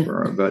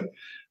Jonesborough,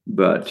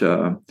 but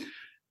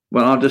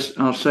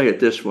I'll say it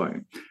this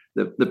way: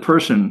 the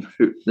person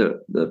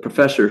the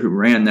professor who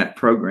ran that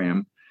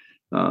program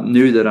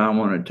knew that I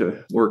wanted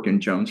to work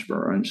in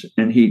Jonesborough,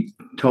 and he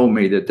told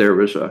me that there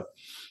was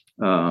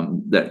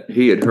that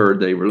he had heard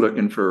they were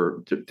looking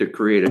to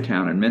create a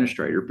town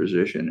administrator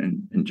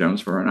position in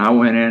Jonesborough. And I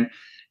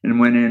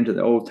went into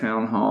the old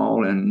town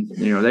hall, and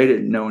they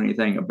didn't know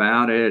anything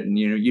about it, and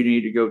you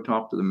need to go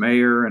talk to the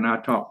mayor. And I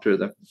talked to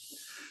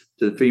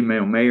the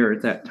female mayor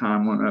at that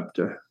time, went up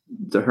to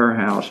to her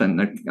house,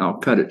 and I'll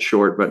cut it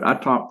short, but I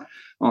talked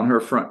on her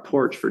front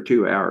porch for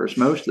 2 hours,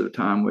 most of the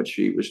time, which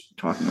she was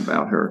talking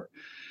about her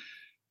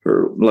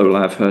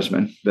low-life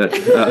husband. But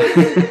that's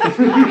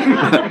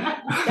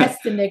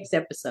the next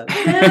episode.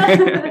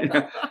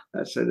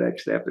 That's the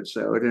next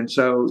episode. And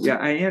so, yeah,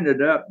 I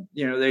ended up,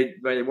 they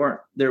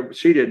weren't there.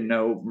 She didn't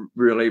know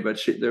really, but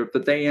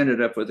they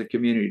ended up with a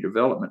community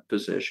development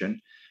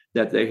position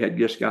that they had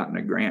just gotten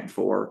a grant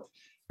for.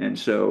 And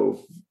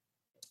so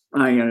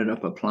I ended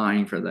up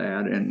applying for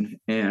that, and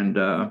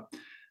I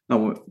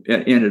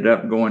ended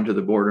up going to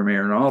the board of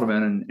mayor and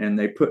aldermen, and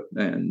they put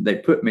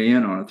me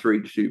in on a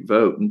 3-2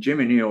 vote. And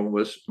Jimmy Neal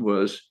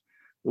was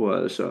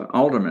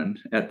alderman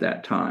at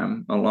that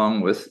time, along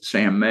with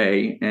Sam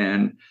May,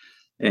 and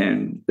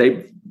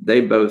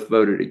they both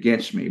voted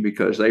against me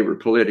because they were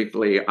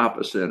politically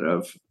opposite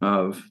of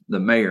the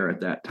mayor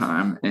at that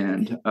time,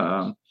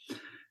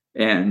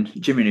 and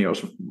Jimmy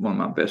Neal's one of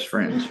my best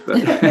friends, but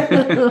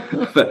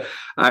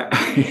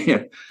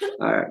I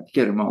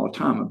get him all the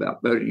time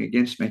about voting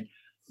against me.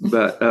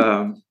 But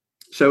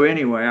so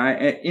anyway, I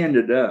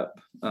ended up,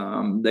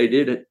 they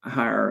did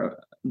hire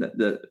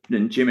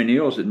in Jimmy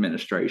Neal's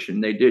administration,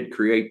 they did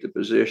create the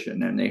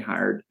position, and they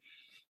hired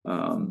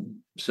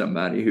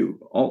somebody who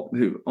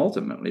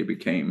ultimately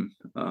became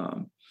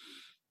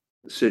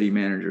city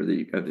manager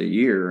of the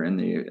year in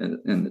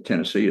the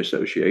Tennessee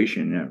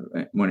Association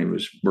when he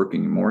was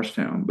working in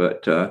Morristown,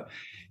 but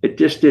it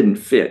just didn't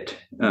fit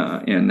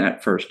in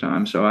that first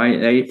time. So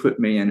they put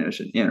me in as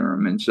an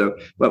interim. And so,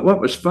 but what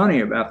was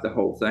funny about the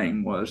whole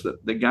thing was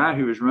that the guy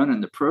who was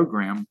running the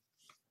program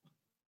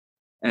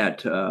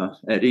at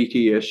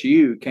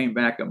ETSU came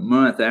back a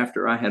month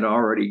after I had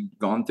already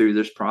gone through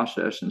this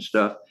process and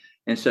stuff,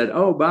 and said,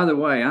 "Oh, by the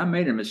way, I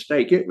made a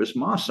mistake. It was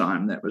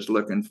Mossheim that was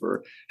looking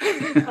for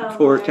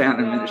for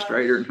town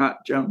administrator,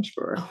 not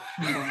Jonesborough."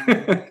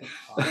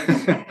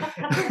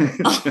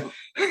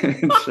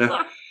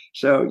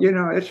 So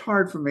it's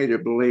hard for me to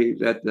believe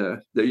that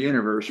the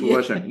universe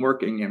wasn't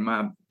working in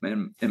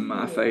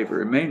my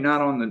favor. It may not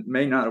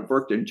have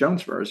worked in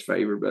Jonesborough's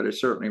favor, but it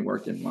certainly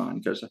worked in mine,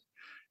 because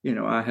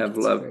I have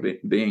loved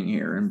being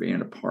here and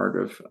being a part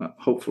of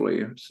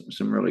hopefully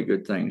some really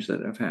good things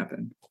that have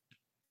happened.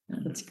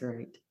 That's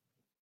great.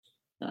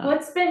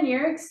 What's been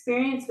your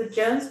experience with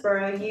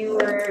Jonesborough? You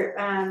were,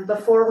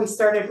 before we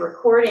started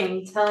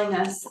recording, telling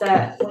us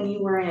that when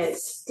you were a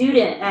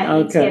student at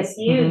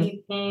ETSU,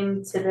 you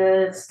came to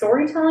the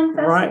storytelling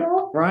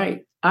festival?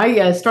 Right.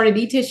 I started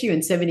ETSU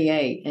in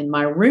 78, and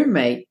my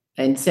roommate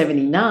in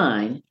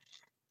 79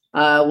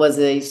 was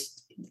a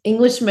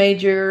English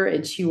major,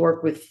 and she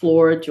worked with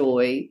Flora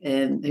Joy,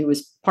 and who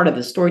was part of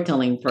the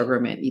storytelling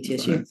program at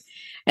ETSU. Right.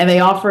 And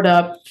they offered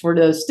up for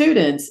those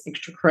students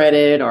extra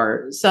credit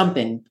or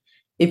something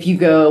if you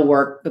go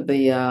work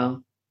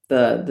the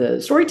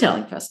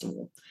storytelling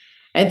festival.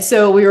 And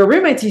so we were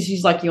roommates, and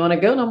she's like, "You want to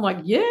go?" And I'm like,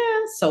 "Yeah."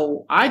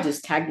 So I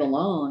just tagged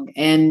along,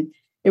 and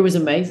it was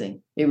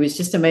amazing. It was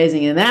just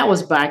amazing. And that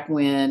was back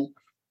when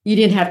you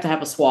didn't have to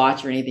have a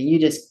swatch or anything. You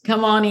just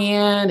come on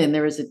in, and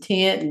there was a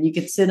tent, and you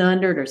could sit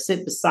under it or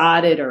sit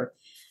beside it, or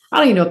I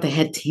don't even know if they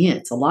had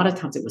tents. A lot of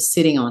times it was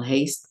sitting on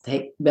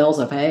bales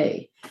of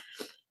hay.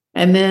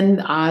 And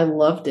then I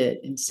loved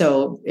it. And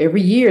so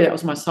every year, that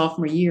was my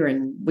sophomore year,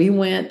 and we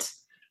went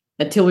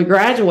until we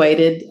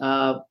graduated.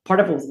 Part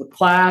of it was the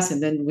class,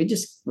 and then we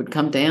just would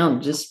come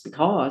down just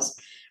because.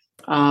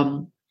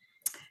 And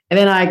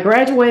then I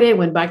graduated,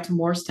 went back to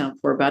Morristown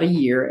for about a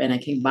year, and I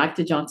came back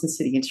to Johnson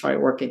City and started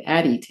working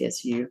at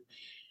ETSU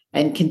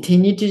and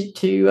continued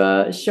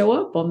to show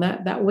up on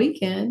that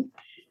weekend.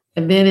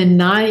 And then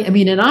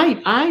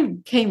I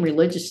came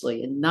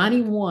religiously. In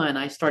 91,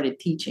 I started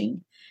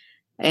teaching.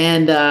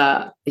 And,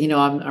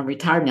 I'm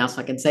retired now,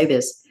 so I can say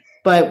this.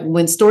 But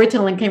when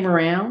storytelling came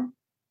around,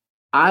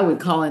 I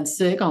would call in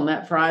sick on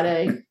that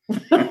Friday,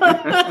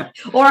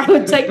 or I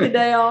would take the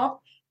day off.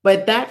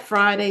 But that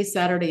Friday,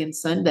 Saturday, and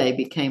Sunday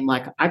became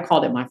I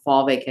called it my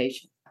fall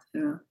vacation.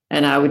 Yeah.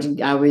 And I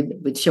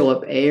would show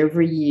up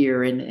every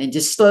year and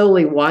just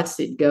slowly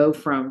watched it go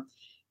from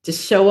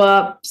just show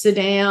up, sit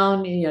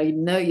down,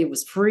 it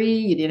was free.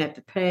 You didn't have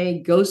to pay.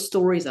 Ghost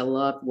stories I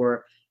loved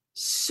were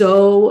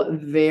so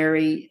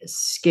very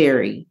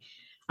scary.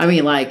 I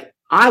mean, I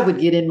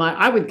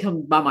would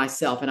come by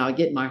myself, and I would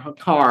get in my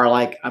car,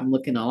 I'm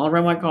looking all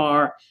around my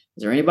car.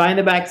 Is there anybody in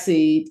the back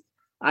seat?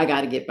 I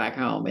got to get back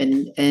home.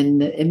 And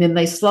then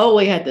they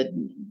slowly had to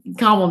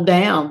calm them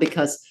down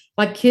because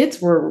my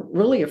kids were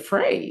really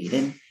afraid.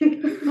 And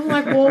I'm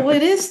like, well,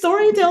 it is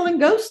storytelling,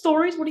 ghost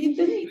stories. What do you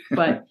think?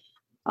 But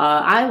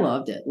I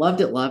loved it.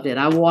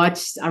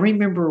 I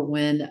remember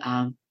when,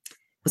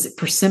 was it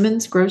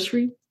Persimmon's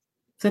Grocery?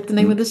 Is that the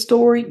name of the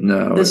story?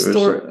 No, the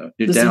store.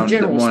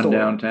 The one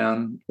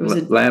downtown. It was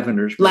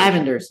Lavender's.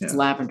 Lavenders. Yeah. It's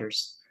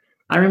Lavenders.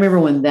 I remember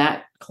when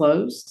that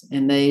closed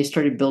and they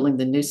started building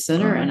the new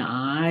center, and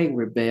I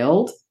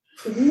rebelled.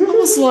 I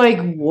was like,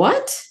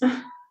 "What?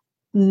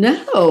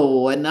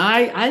 No!" And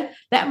I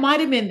that might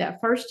have been that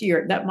first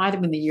year. That might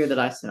have been the year that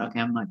I said, "Okay,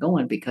 I'm not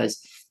going,"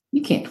 because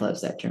you can't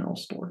close that general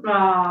store.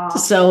 Aww.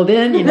 So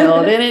then,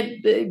 then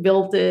it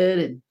built it.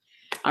 And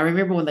I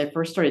remember when they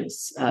first started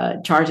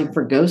charging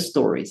for ghost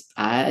stories,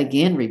 I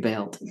again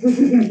rebelled.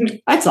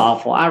 That's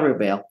awful. I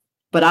rebel.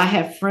 But I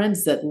have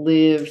friends that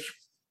live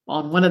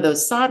on one of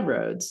those side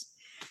roads.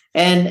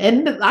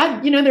 And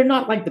I, they're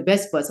not like the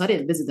best butts. I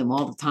didn't visit them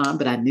all the time,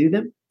 but I knew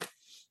them.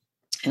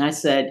 And I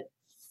said,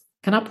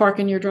 can I park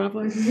in your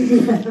driveway? And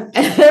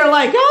they're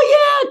like,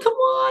 oh, yeah, come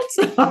on.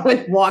 So I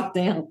would walk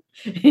down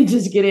and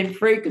just get in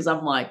free because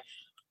I'm like,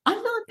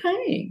 I'm not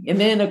paying. And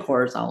then, of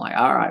course, I'm like,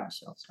 all right,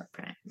 Michelle, start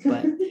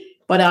paying.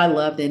 But I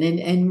loved it.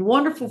 And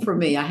wonderful for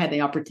me, I had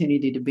the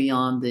opportunity to be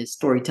on the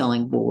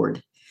storytelling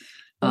board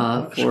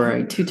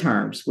for 2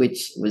 terms,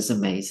 which was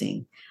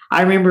amazing.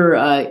 I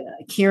remember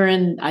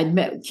Kieran,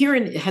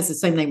 Kieran has the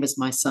same name as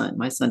my son.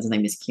 My son's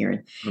name is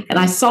Kieran. Okay. And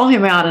I saw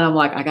him out and I'm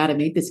like, I got to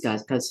meet this guy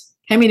because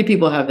how many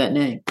people have that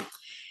name?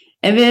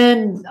 And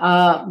then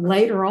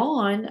later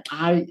on,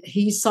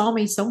 he saw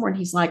me somewhere and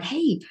he's like,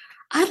 hey,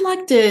 I'd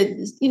like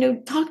to,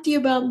 talk to you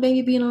about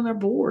maybe being on our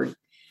board.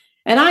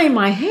 And I, in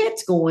my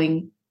head's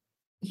going,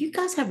 you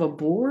guys have a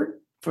board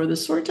for the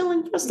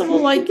storytelling festival?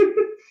 Like,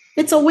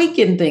 it's a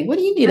weekend thing. What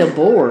do you need a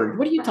board?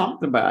 What are you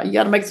talking about? You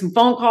got to make some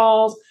phone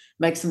calls,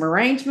 make some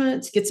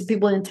arrangements, get some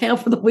people in town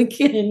for the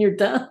weekend, and you're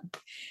done.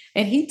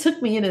 And he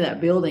took me into that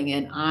building,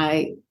 and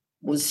I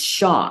was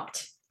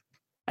shocked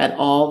at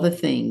all the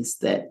things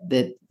that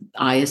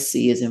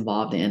ISC is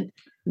involved in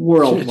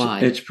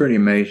worldwide. It's pretty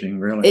amazing,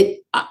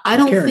 really. I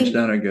don't Karen's think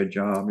done a good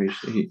job.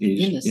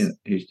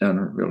 He's done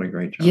a really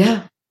great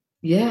job.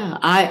 Yeah.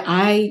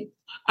 I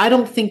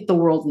don't think the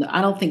world.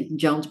 I don't think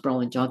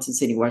Jonesborough and Johnson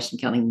City, Washington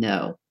County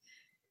know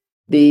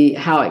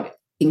how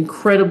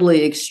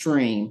incredibly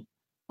extreme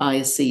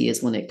ISC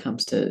is when it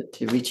comes to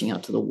reaching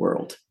out to the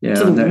world. Yeah,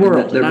 to the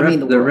world.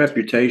 The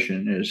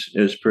reputation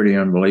is pretty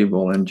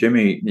unbelievable. And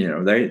Jimmy,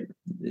 they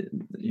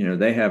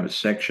have a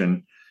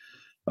section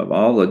of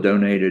all the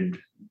donated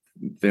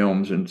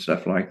films and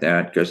stuff like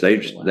that because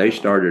they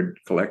started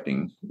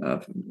collecting,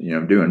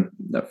 doing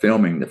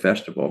filming the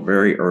festival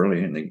very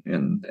early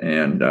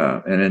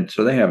and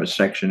so they have a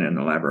section in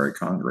the Library of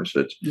Congress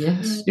that's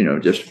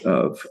just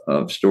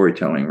of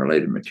storytelling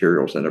related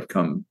materials that have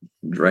come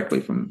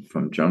directly from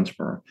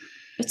Jonesborough.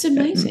 It's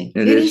amazing.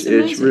 It is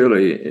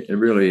amazing. It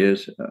really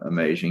is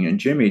amazing. And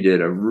Jimmy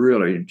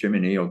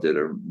Neal did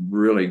a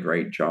really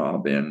great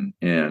job in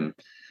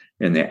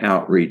the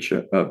outreach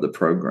of the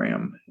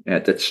program.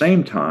 At the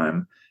same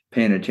time,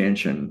 paying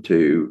attention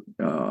to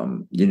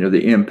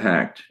the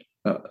impact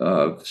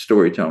of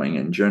storytelling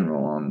in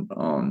general on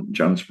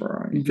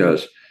Jonesborough,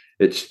 because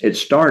it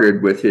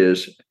started with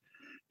his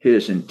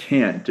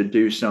intent to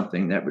do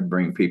something that would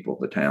bring people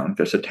to town,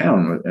 because the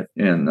town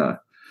in the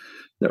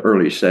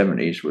early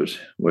 70s was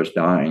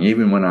dying.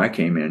 Even when I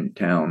came in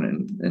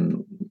town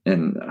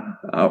and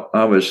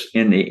I was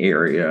in the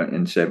area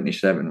in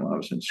 77 when I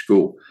was in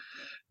school.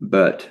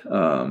 But,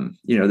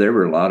 there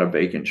were a lot of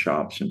vacant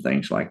shops and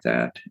things like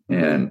that.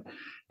 And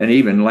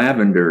even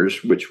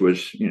Lavender's, which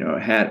was,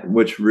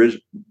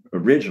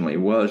 originally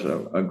was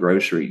a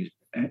grocery,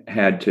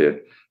 had to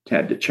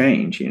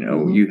change.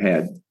 You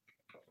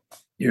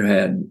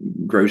had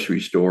grocery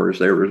stores.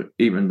 There were,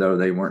 even though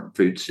they weren't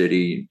Food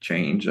City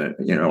chains,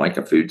 like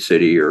a Food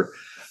City or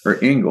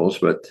Ingles,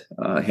 but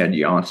had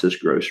Yancey's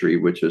Grocery,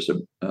 which is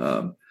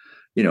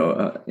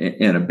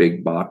in a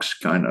big box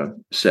kind of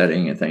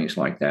setting and things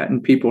like that.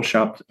 And people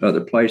shopped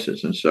other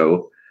places. And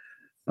so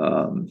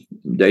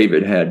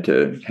David had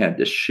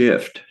to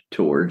shift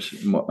towards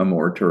a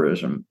more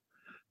tourism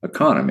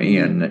economy.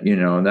 And,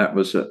 that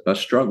was a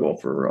struggle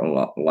for a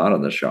lot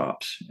of the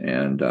shops.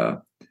 And I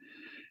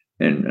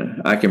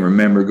can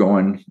remember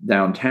going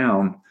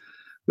downtown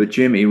with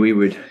Jimmy. We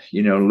would,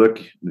 look,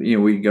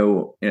 we'd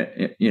go,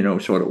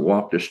 sort of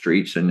walk the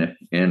streets in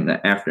the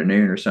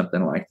afternoon or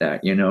something like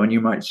that, and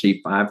you might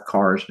see 5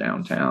 cars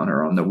downtown,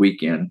 or on the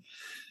weekend,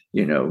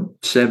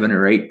 7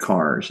 or 8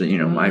 cars that,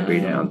 might be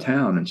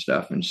downtown and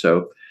stuff. And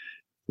so,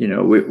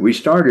 we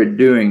started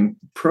doing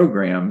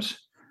programs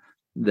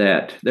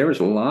that there was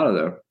a lot of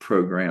the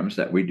programs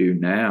that we do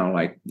now,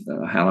 like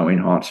Halloween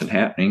Haunts and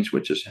Happenings,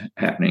 which is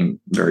happening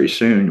very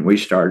soon. We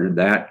started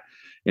that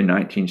in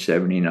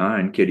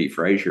 1979. Kitty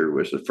Frazier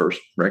was the first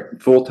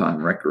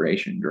full-time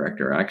recreation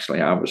director.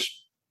 Actually, I was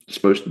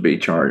supposed to be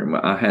charged.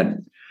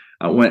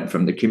 I went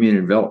from the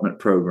community development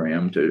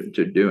program to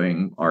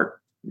doing an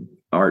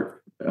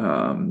art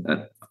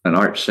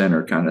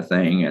center kind of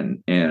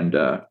thing,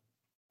 and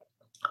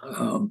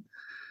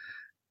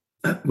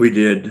we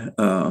did.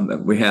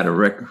 We had a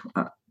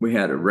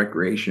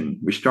recreation.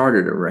 We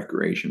started a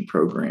recreation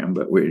program,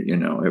 but we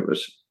didn't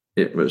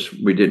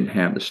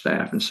have the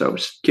staff, and so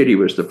Kitty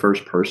was the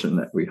first person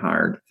that we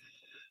hired.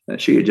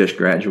 She had just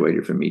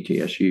graduated from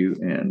ETSU,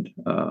 and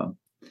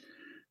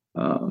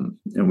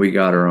we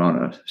got her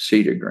on a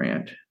CETA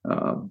grant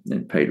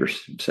and paid her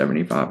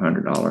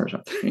 $7,500,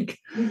 I think.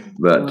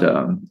 But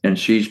and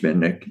she's been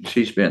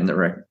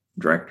the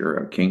director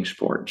of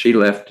Kingsport. She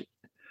left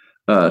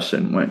us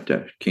and went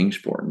to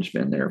Kingsport and's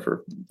been there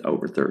for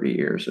over 30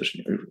 years.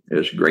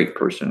 Is a great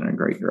person and a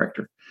great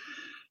director.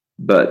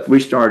 But we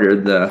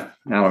started the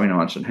Halloween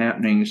Haunts and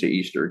Happenings, the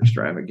Easter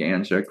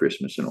Extravaganza,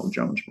 Christmas in Old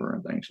Jonesborough,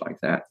 and things like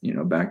that,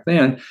 back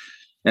then.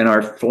 And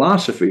our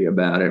philosophy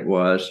about it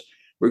was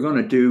we're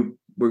going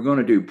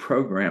to do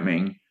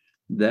programming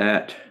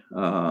that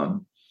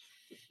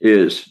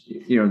is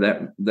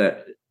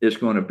that is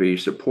going to be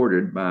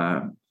supported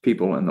by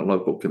people in the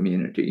local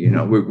community.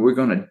 We're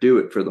going to do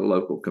it for the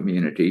local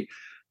community,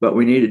 but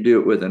we need to do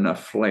it with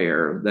enough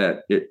flair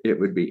that it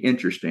would be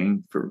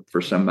interesting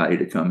for somebody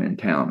to come in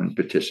town and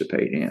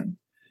participate in.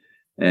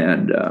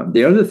 And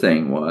the other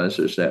thing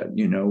is that,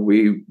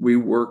 we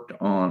worked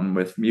on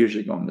with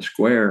Music on the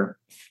Square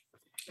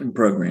and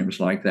programs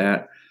like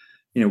that.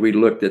 We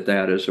looked at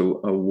that as a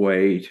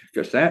way,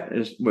 because that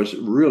was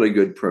a really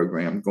good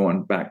program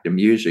going back to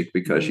music,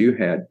 because you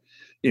had,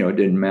 it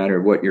didn't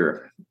matter what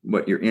your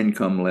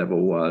income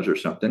level was or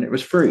something. It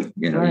was free.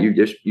 Right. You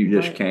just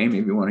Right. came.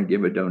 If you want to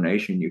give a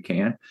donation, you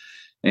can.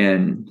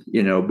 And,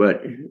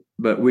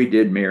 but we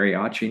did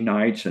mariachi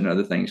nights and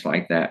other things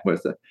like that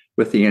with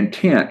the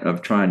intent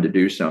of trying to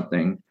do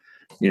something,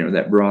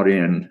 that brought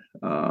in,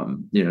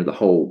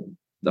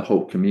 the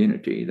whole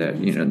community, that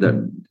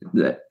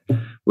that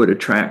would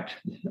attract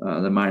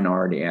the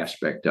minority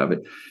aspect of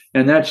it.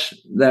 And that's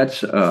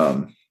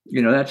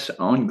an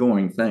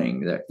ongoing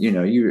thing that,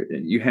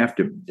 you have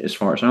to, as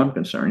far as I'm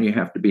concerned, you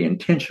have to be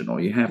intentional.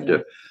 You have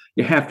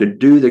to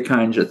do the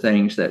kinds of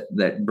things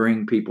that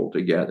bring people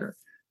together.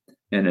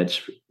 And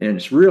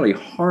it's really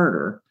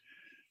harder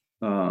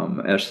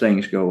as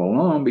things go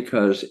along,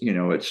 because,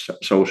 it's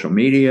social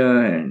media,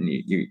 and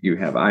you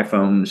have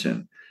iPhones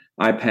and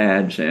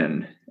iPads,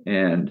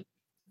 and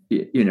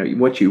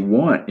what you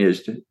want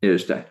is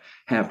to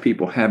have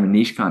people having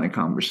these kind of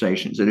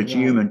conversations, that it's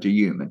human to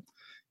human.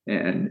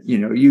 And,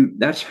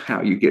 that's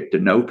how you get to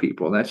know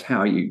people. That's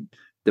how you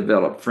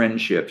develop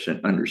friendships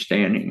and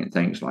understanding and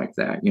things like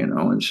that,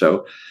 And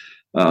so,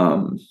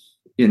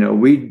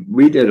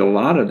 we did a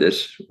lot of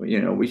this,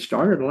 we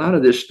started a lot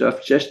of this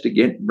stuff just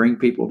to bring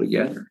people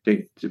together,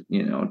 to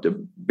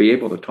be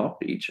able to talk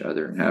to each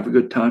other and have a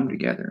good time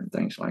together and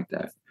things like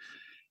that.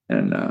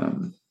 And,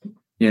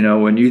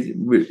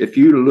 if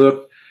you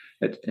look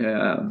at,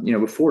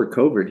 before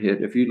COVID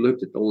hit, if you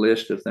looked at the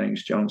list of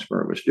things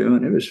Jonesborough was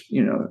doing, it was,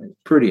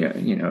 pretty,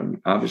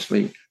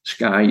 obviously,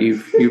 Skye,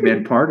 you've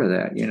been part of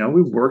that.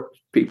 We worked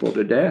people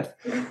to death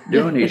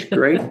doing these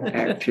great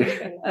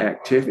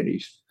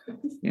activities.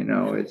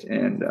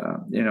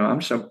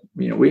 I'm so,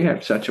 we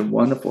have such a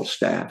wonderful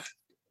staff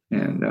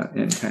and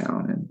in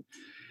town.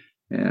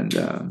 And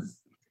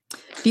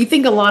do you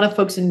think a lot of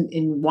folks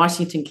in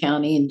Washington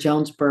County and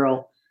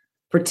Jonesborough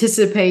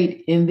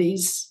participate in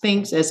these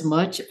things as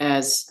much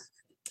as,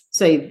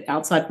 say,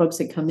 outside folks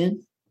that come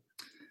in?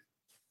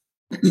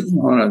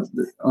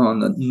 On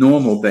the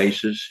normal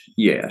basis,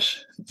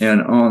 yes.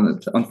 And on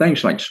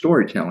things like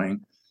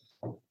storytelling,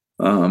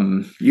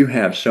 you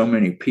have so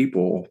many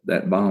people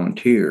that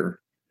volunteer.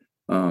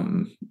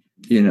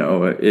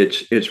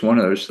 It's one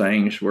of those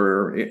things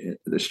where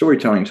the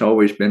storytelling's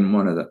always been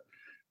one of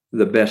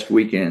the best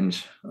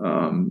weekends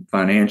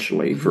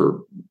financially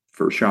for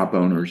shop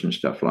owners and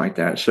stuff like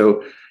that.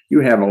 So you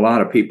have a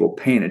lot of people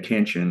paying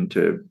attention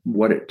to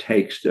what it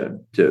takes to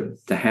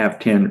have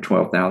 10 to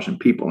 12,000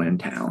 people in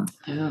town.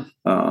 Yeah.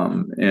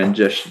 And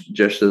just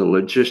the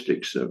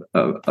logistics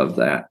of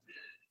that.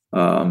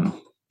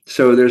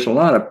 So there's a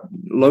lot of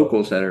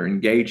locals that are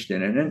engaged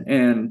in it,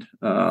 and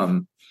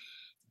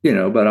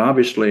but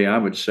obviously I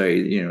would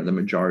say, the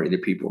majority of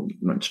the people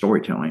in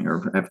storytelling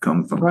have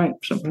come from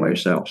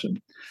someplace else.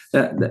 And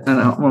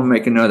I want to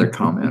make another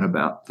comment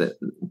about that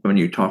when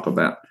you talk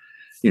about,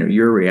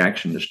 your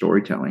reaction to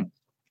storytelling.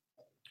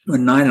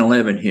 When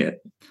 9/11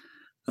 hit,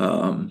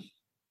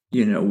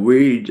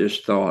 we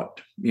just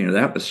thought,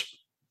 that was,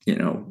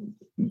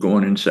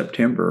 going in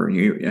September,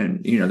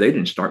 and they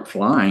didn't start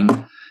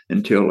flying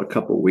until a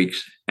couple of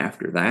weeks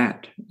after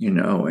that,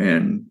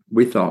 and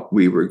we thought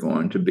we were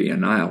going to be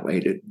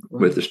annihilated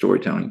with the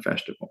Storytelling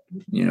Festival.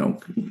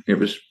 It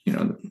was,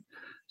 the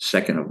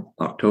 2nd of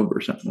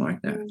October, something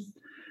like that.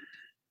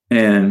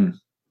 And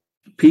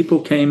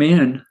people came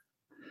in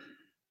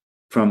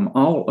from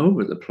all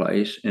over the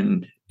place,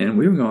 and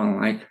we were going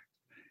like,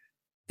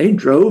 they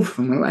drove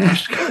from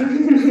Alaska.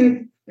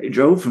 They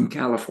drove from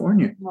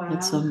California. Wow.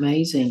 That's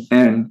amazing.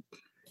 And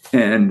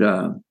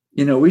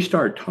we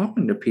started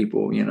talking to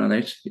people,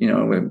 they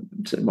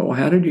said, well,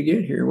 how did you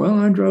get here? Well,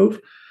 I drove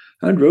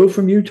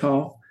from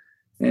Utah.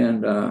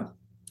 And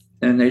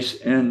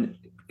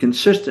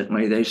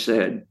consistently they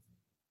said,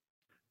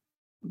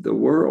 the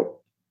world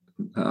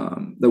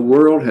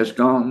has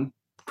gone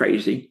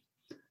crazy.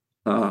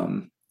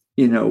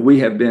 We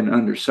have been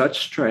under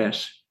such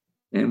stress,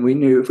 and we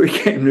knew if we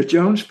came to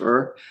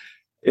Jonesborough,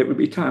 it would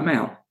be time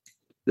out.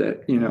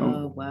 That,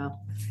 oh, wow.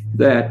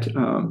 that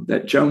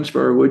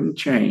Jonesborough wouldn't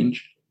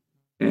change.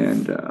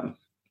 And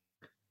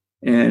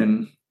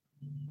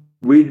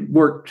we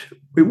worked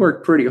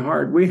pretty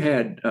hard. We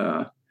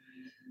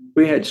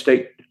had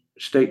state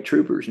state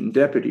troopers and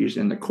deputies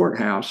in the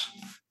courthouse.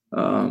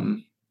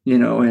 And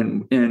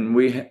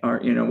we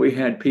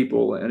had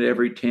people at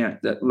every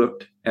tent that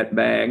looked at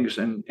bags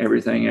and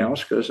everything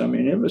else, because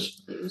it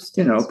was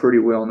a pretty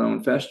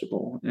well-known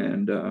festival,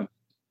 and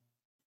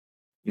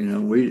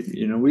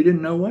we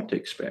didn't know what to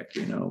expect,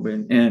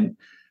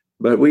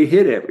 but we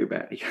hit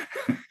everybody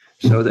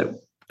so that,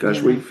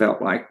 because we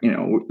felt like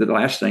the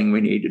last thing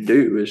we need to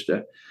do is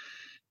to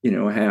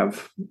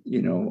have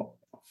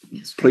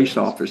police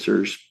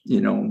officers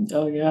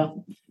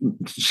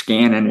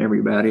scanning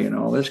everybody and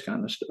all this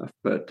kind of stuff,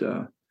 but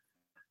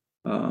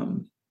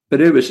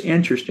it was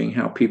interesting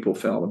how people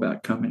felt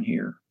about coming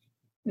here,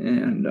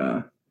 and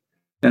I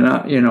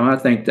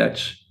think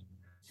that's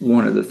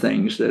one of the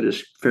things that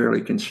is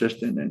fairly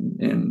consistent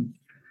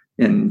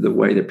in the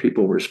way that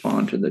people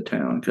respond to the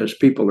town, because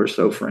people are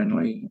so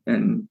friendly,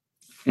 and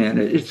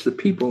it's the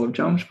people of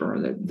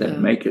Jonesborough that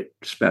make it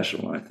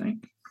special, I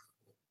think.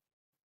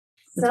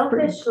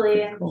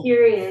 Selfishly, I'm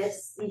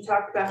curious, you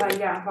talked about how you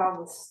got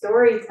involved with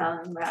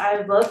storytelling, but I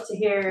would love to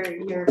hear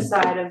your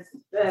side of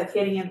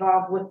getting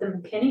involved with the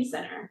McKinney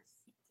Center.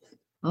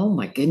 Oh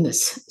my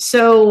goodness.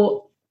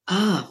 So,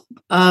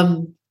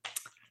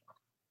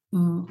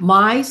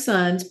 my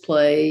sons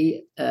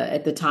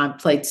at the time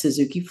played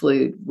Suzuki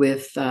flute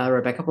with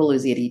Rebecca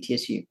Paluzzi at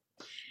ETSU.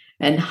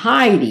 And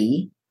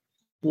Heidi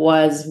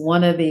was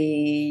one of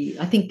the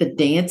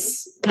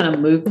dance kind of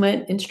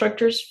movement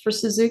instructors for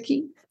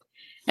Suzuki.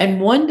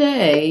 And one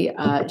day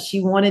she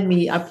wanted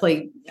me, I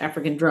played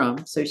African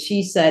drum. So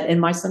she said,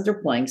 and my sons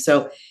are playing.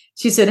 So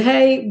she said,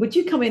 hey, would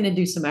you come in and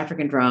do some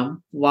African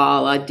drum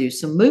while I do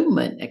some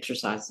movement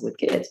exercises with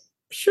kids?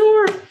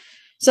 Sure.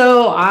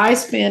 So I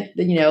spent,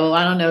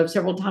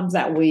 several times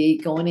that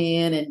week going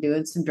in and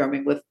doing some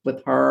drumming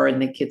with her,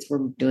 and the kids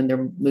were doing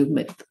their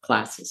movement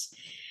classes.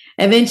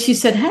 And then she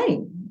said,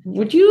 hey,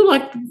 would you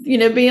like,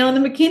 be on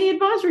the McKinney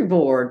advisory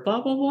board,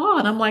 blah, blah, blah.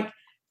 And I'm like,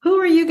 who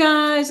are you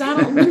guys? I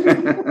don't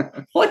know.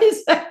 What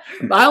is that?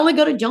 I only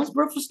go to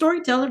Jonesborough for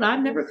storytelling.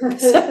 I've never.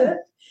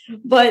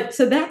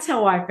 So that's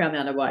how I found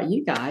out about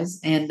you guys.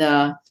 And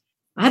I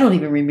don't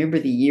even remember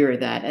the year of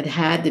that. It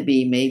had to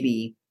be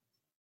maybe,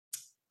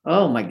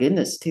 oh my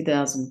goodness,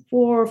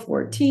 2004,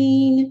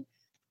 14,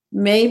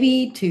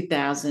 maybe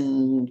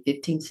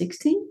 2015,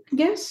 16, I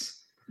guess.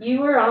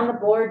 You were on the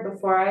board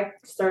before I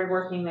started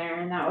working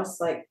there, and that was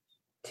like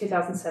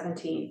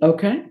 2017.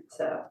 Okay.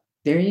 So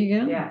there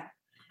you go. Yeah.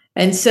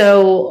 And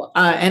so,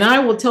 and I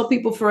will tell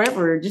people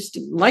forever, just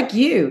like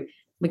you,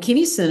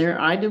 McKinney Center,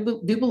 I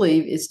do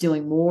believe is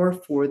doing more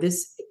for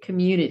this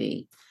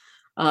community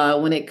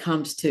when it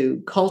comes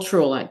to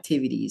cultural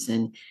activities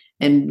and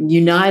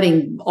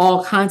uniting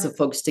all kinds of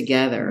folks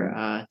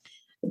together,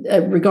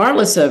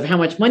 regardless of how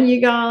much money you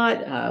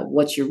got,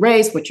 what's your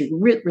race, what's your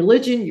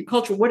religion, your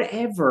culture,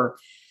 whatever.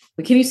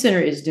 McKinney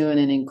Center is doing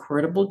an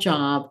incredible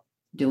job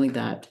doing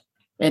that.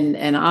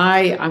 And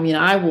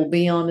I will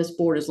be on this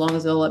board as long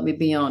as they'll let me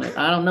be on it.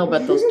 I don't know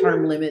about those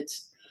term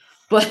limits,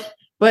 but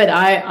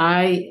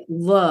I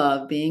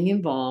love being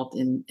involved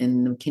in the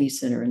McKinney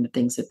Center and the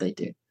things that they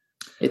do.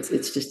 It's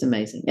just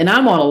amazing. And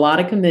I'm on a lot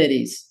of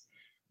committees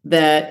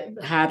that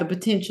have the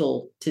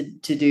potential to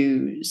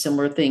do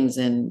similar things,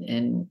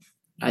 and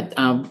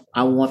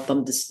I want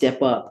them to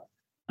step up.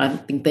 I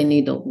think they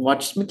need to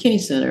watch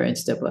McKinney Center and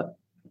step up,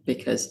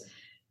 because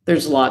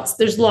there's lots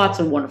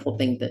of wonderful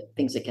things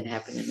that can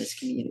happen in this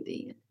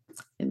community.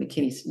 And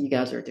McKinney, you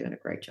guys are doing a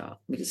great job.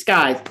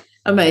 Skye's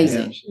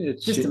amazing. Yes,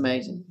 it's just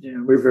amazing.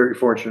 Yeah, we're very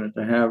fortunate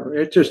to have.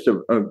 It's just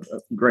a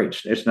great.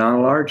 It's not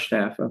a large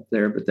staff up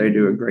there, but they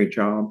do a great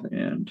job,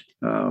 and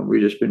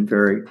we've just been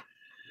very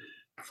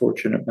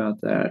fortunate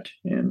about that.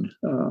 And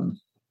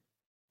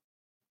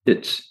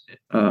it's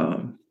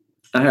I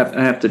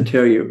have to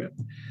tell you,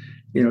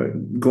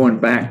 going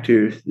back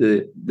to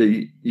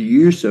the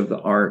use of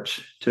the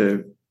arts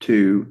to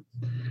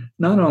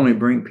not only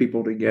bring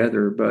people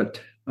together,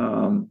 but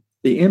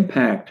the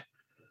impact.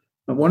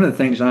 One of the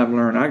things I've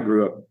learned, I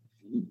grew up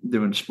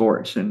doing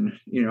sports, and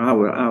I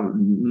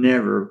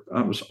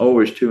was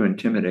always too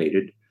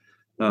intimidated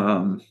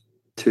to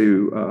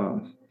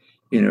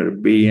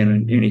be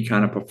in any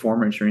kind of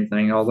performance or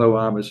anything. Although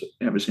I was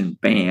in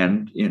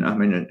band,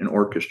 I'm in an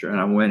orchestra, and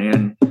I went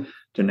in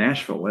to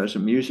Nashville as a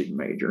music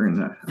major,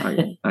 and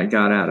I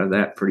got out of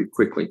that pretty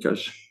quickly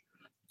because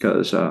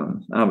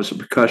I was a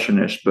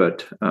percussionist.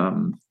 But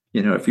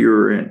if you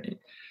were in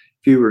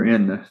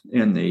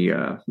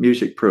the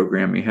music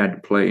program, you had to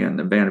play in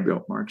the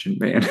Vanderbilt marching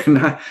band,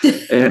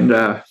 and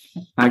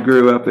I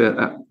grew up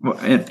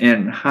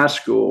in high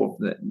school.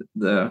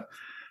 The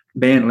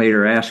band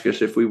leader asked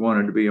us if we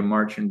wanted to be a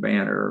marching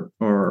band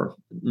or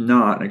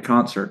not, a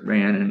concert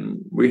band, and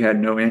we had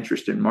no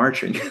interest in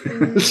marching.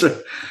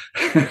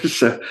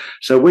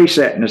 So we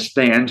sat in the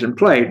stands and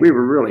played. We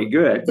were really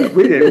good, but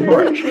we didn't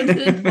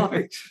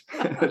march.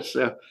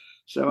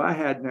 So I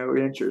had no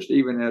interest,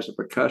 even as a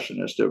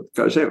percussionist,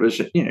 because it was,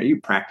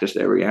 you practiced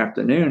every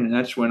afternoon, and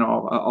that's when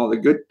all the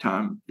good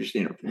time,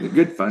 the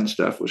good fun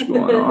stuff was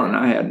going on.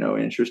 I had no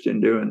interest in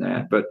doing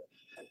that, but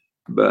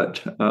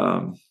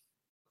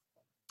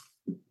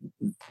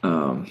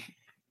I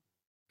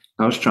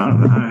was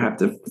I have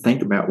to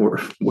think about where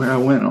I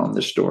went on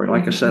this story.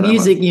 Like I said,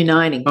 music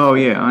uniting. Oh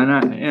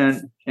yeah,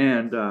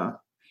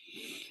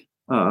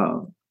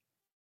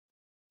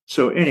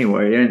 so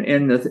anyway,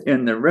 in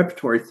the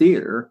repertory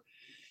theater,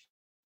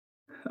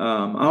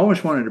 I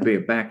always wanted to be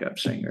a backup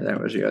singer. That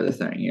was the other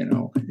thing, and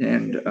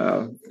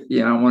I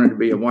wanted to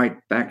be a white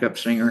backup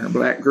singer in a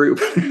black group.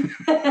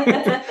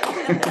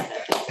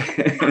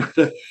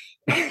 This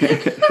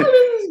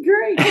is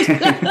great.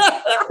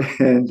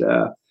 And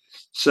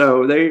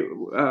so the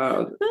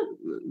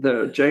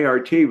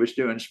JRT was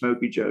doing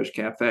Smokey Joe's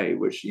Cafe,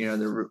 which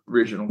the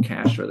original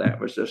cast for that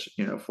was just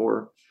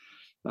 4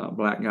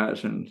 black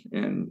guys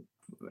and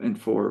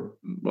 4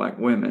 black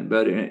women.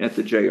 But at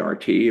the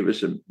JRT, it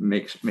was a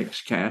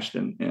mixed cast,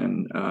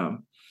 and I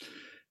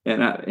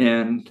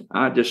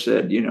just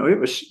said, it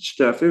was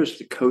stuff. It was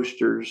the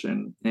Coasters,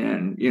 and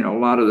a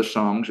lot of the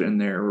songs in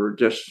there were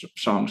just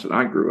songs that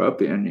I grew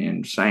up in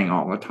and sang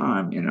all the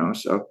time.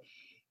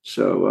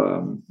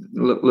 So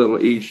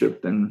Little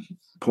Egypt and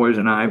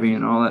Poison Ivy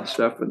and all that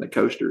stuff, and the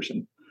Coasters.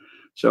 And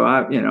so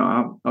I'm going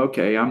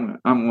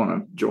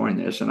to join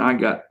this, and I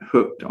got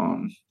hooked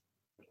on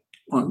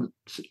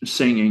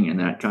singing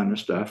and that kind of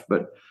stuff.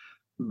 But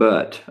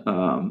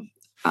I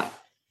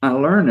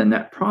learned in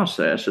that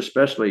process,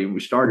 especially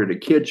we started a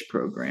kids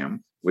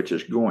program, which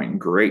is going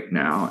great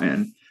now.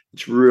 And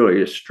it's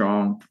really a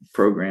strong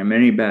program.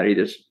 Anybody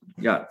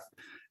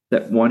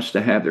that wants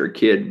to have their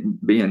kid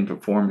be in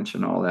performance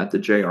and all that, the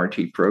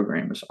JRT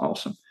program is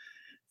awesome.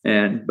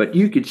 But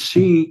you could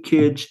see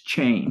kids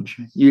change,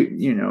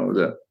 being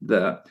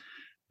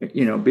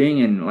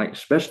in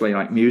especially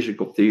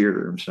musical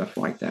theater and stuff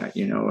like that,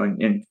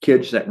 and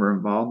kids that were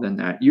involved in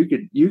that, you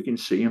can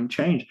see them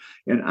change.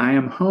 And I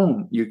Am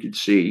Home, you could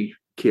see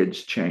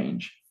kids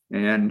change.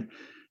 And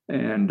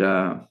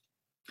Donna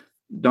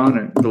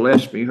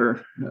Gillespie,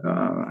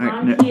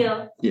 Ron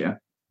Keel. Yeah,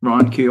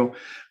 Ron Keel.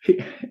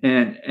 He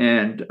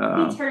turned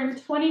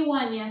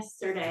 21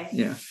 yesterday.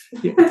 Yeah.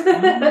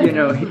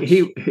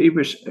 He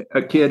was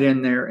a kid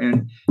in there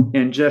and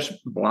just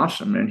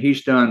blossomed. And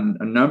he's done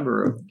a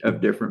number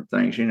of different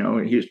things.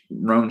 He's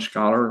Roan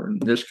Scholar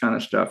and this kind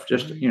of stuff.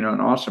 Just, an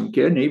awesome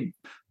kid. And he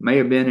may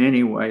have been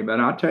anyway, but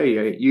I'll tell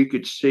you, you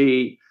could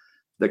see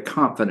the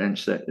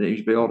confidence that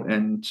he's built.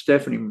 And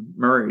Stephanie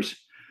Murray's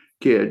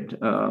kid,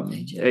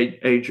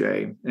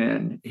 AJ,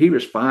 and he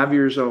was 5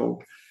 years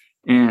old.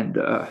 And,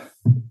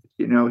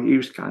 he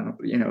was kind of,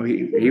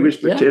 he was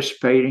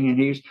participating, and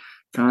he'd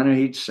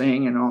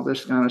sing and all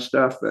this kind of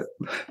stuff. But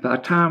by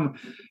the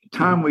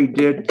time we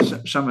did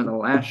some of the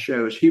last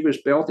shows, he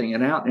was belting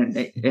it out, and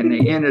they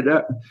ended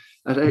up,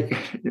 I think,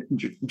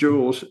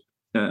 Jules,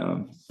 they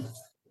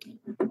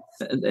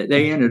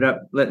ended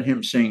up letting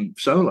him sing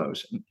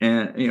solos,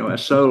 and, a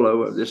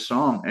solo of this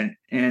song,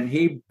 and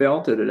he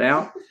belted it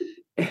out.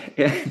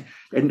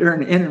 And during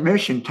the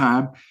intermission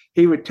time,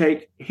 he would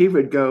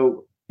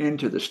go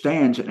into the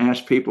stands and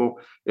ask people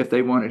if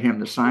they wanted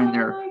him to sign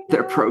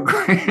their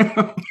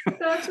program.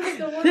 That's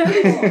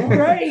wonderful.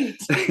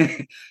 Great.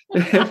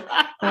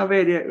 I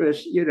mean, it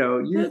was, you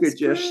could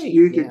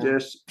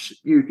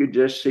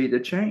just see the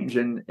change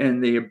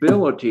and the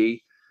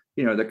ability,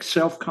 the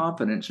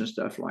self-confidence and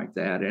stuff like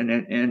that.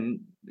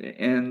 And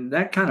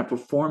that kind of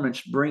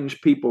performance brings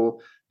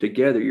people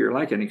together. You're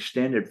like an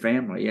extended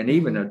family. And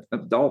even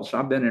adults,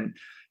 I've been in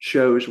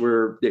shows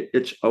where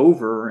it's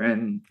over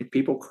and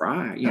people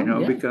cry,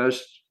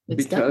 because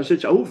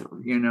it's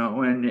over,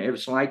 and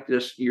it's like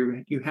this,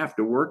 you have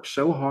to work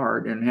so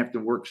hard and have to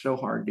work so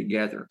hard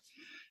together,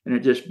 and it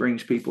just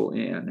brings people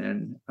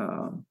in.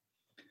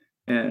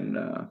 And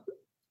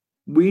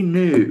we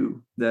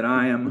knew that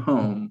I Am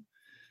Home,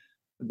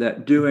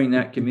 that doing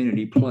that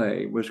community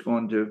play was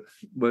going to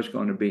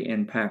be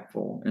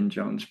impactful in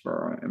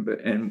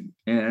Jonesborough,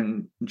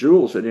 and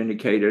Jules had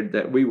indicated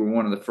that we were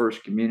one of the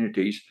first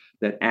communities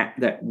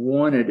that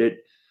wanted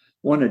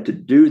to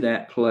do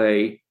that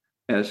play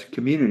as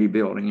community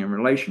building and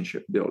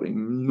relationship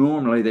building.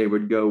 Normally they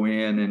would go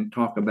in and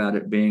talk about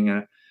it being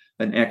an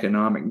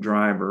economic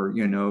driver,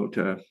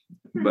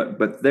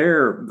 but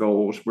their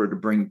goals were to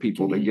bring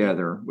people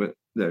together with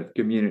the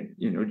community.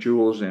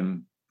 Jules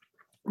and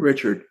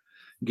Richard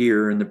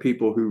Gear and the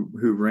people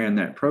who ran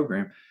that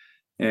program,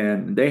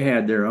 and they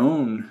had their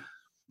own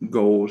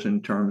goals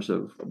in terms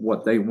of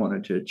what they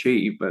wanted to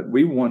achieve, but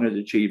we wanted to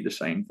achieve the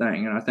same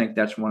thing. And I think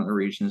that's one of the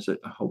reasons that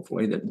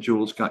hopefully that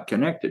Jules got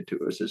connected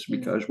to us, is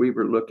because we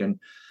were looking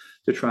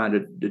to try to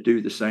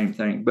do the same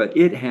thing, but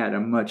it had a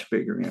much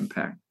bigger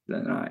impact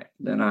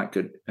than I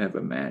could have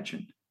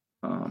imagined.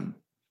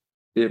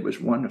 It was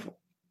wonderful.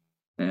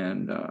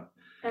 And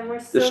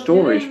we're still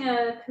doing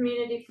a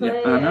community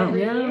play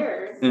every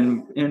year.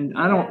 And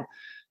I don't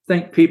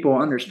think people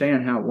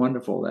understand how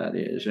wonderful that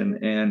is,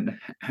 and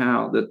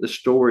how the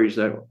stories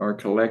that are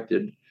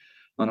collected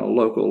on a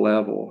local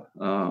level,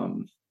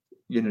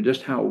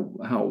 just how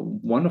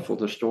wonderful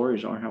the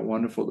stories are, how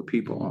wonderful the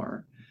people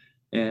are.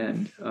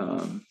 And,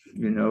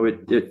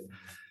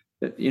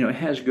 it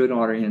has good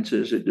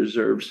audiences. It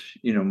deserves,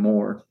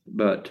 more,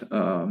 but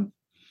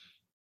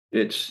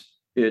it's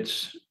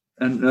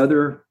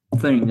another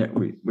thing that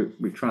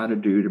we try to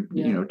do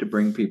to to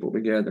bring people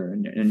together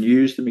and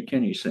use the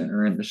McKinney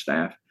Center and the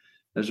staff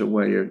as a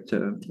way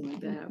to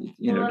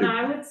and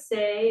I would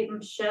say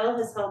Michelle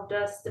has helped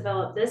us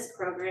develop this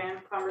program,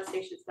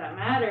 Conversations That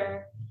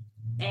Matter,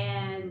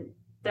 and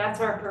that's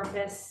our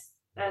purpose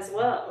as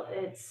well.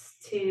 It's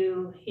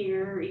to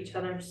hear each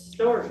other's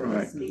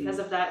stories because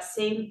of that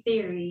same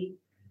theory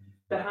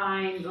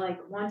behind, like,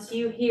 once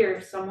you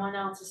hear someone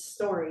else's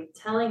story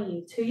telling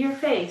you to your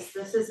face,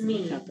 this is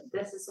me,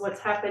 this is what's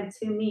happened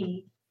to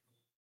me,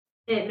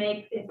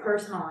 it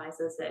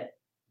personalizes it.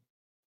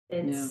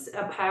 It's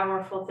a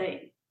powerful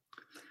thing.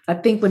 I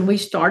think when we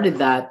started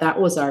that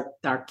was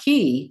our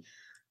key.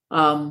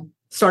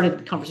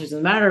 Started Conversations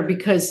That Matter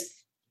because,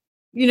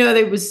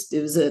 it was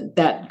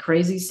that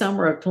crazy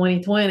summer of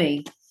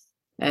 2020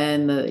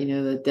 and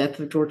the death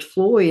of George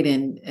Floyd.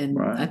 And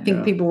I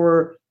think people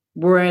were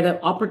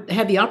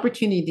had the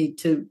opportunity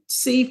to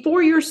see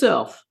for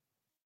yourself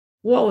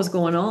what was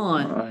going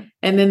on. Right.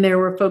 And then there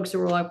were folks that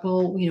were like,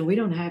 well, we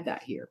don't have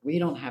that here. We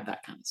don't have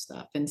that kind of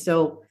stuff. And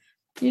so,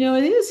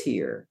 it is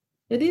here.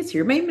 It is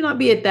here. Maybe not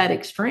be at that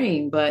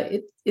extreme, but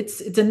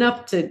it's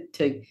enough to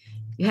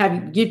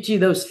give you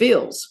those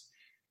feels.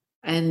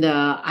 And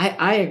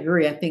I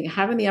agree. I think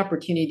having the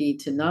opportunity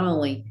to not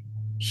only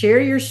share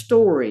your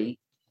story,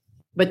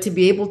 but to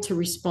be able to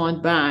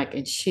respond back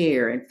and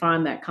share and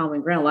find that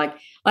common ground. Like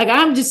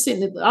I'm just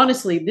sitting,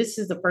 honestly, this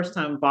is the first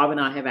time Bob and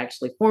I have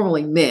actually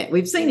formally met.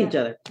 We've seen each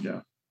other.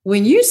 Yeah.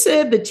 When you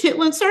said the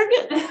Chitlin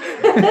Circuit,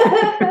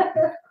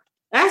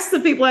 ask the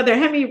people out there,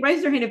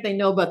 raise their hand if they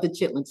know about the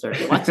Chitlin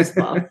Circuit. Watch this,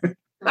 Bob.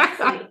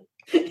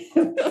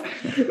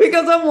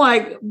 Because I'm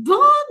like,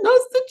 Bob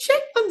knows the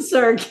Chitlin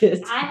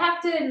Circuit. I have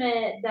to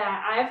admit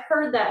that I've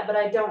heard that, but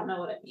I don't know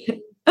what it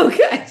means.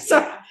 Okay.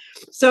 So,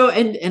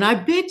 and I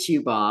bet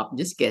you, Bob, I'm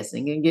just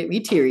guessing and get me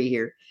teary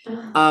here.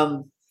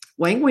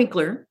 Wayne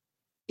Winkler,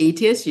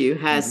 ETSU,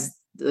 has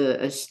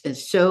a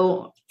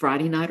show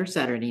Friday night or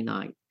Saturday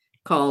night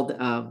called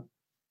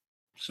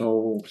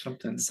Soul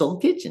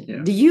Kitchen.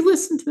 Yeah. Do you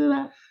listen to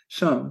that?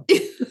 Some,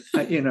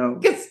 I know.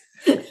 Yeah,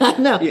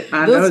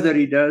 I know that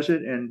he does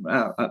it, and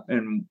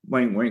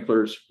Wayne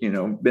Winkler's,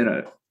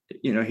 been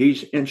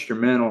he's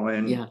instrumental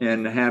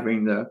in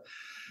having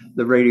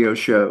the radio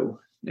show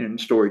and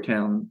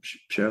Storytown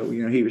show.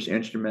 He was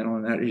instrumental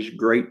in that. He's a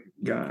great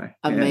guy.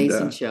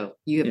 Amazing show.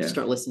 You have to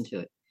start listening to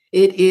it.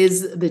 It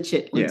is the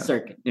Chitlin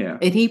Circuit. Yeah.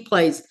 And he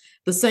plays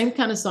the same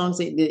kind of songs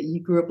that you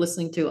grew up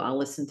listening to. I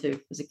listened to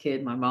as a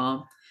kid, my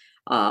mom,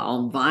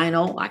 on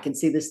vinyl. I can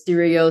see the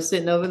stereo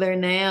sitting over there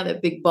now,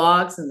 that big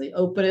box, and they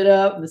open it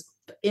up. And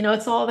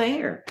it's all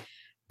there.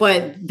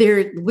 But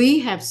we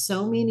have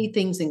so many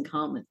things in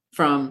common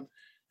from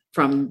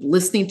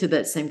listening to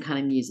that same kind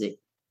of music.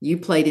 You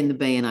played in the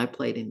band, I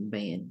played in the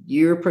band.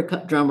 You're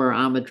a drummer,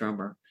 I'm a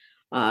drummer.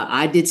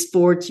 I did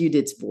sports, you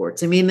did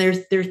sports. I mean, there's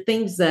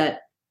things that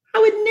I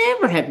would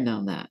never have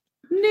known that.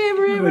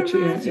 Never, ever.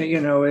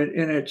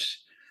 And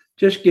it's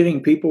just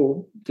getting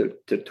people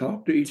to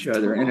talk to each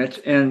other.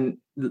 And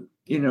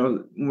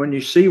when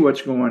you see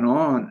what's going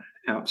on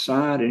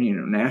outside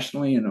and,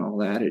 nationally and all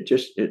that,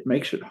 it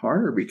makes it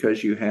harder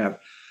because you have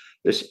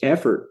this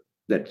effort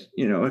that,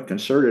 a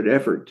concerted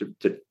effort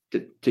to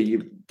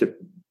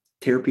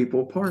tear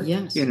people apart,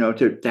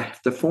 to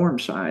have to form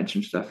sides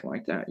and stuff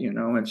like that,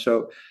 and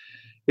so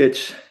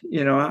it's,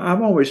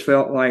 I've always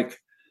felt like,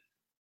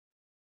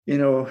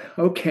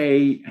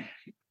 okay,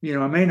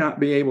 I may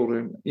not be able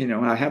to,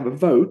 I have a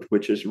vote,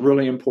 which is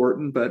really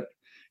important, but,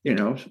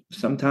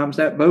 sometimes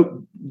that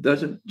vote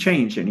doesn't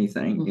change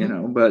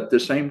anything, but at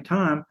the same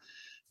time,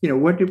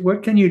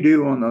 what can you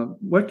do on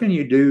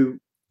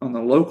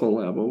the local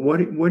level? What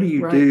do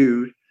you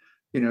do,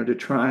 to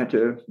try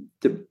to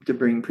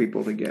bring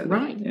people together?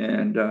 Right.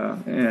 And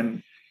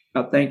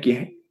I think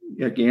you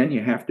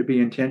have to be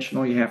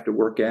intentional. You have to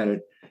work at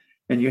it,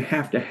 and you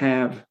have to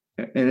have,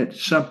 and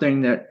it's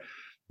something that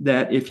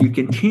if you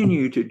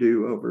continue to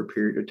do over a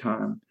period of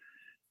time,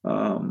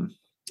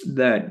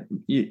 that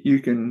you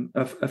can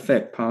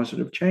affect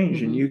positive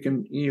change, and you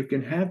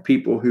can have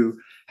people who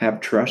have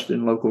trust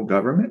in local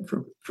government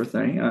for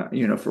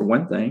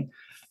one thing,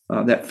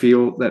 that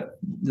feel that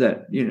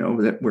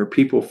where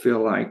people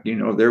feel like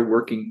they're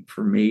working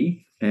for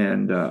me,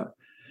 and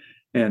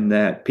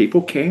that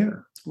people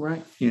care,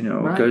 right?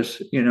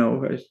 Because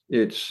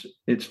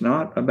it's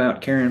not about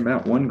caring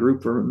about one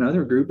group or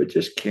another group. It's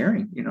just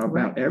caring,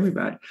 about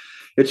everybody.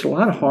 It's a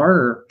lot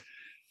harder,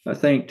 I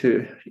think,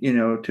 to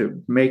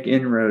make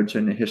inroads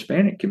in the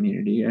Hispanic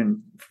community,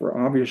 and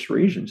for obvious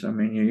reasons. I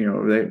mean,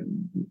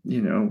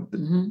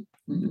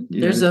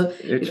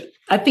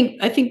 I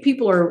think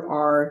people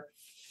are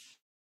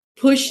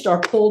pushed or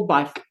pulled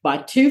by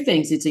two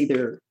things. It's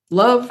either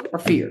love or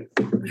fear.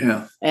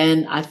 Yeah.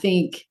 And I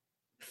think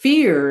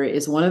fear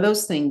is one of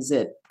those things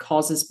that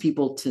causes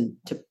people to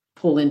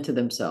pull into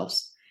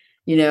themselves.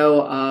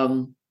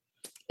 I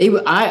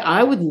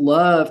would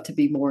love to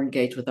be more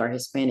engaged with our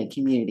Hispanic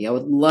community. I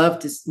would love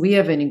to. We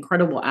have an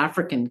incredible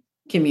African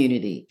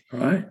community.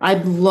 Right.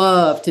 I'd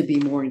love to be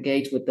more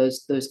engaged with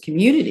those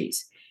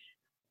communities.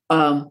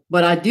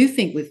 But I do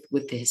think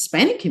with the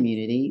Hispanic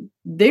community,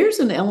 there's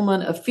an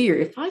element of fear.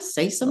 If I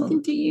say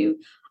something to you,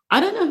 I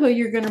don't know who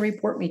you're going to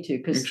report me to,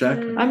 because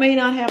Exactly. I may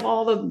not have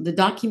all the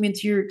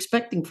documents you're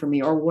expecting from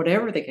me, or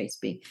whatever the case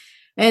be.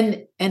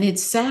 And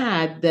it's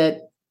sad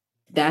that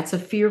that's a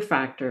fear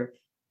factor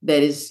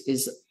that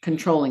is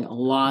controlling a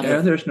lot.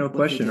 Yeah, there's no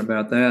question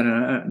about that.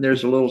 And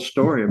there's a little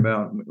story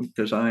about,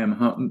 because I am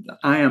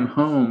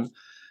home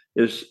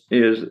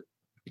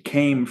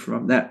came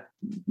from, that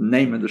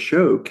name of the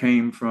show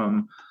came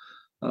from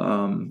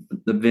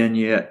the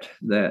vignette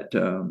that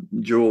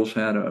Jules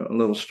had a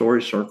little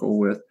story circle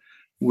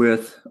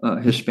with a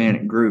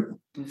Hispanic group.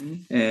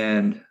 Mm-hmm.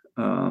 And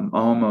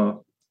Alma,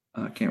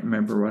 I can't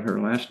remember what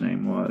her last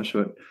name was,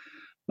 but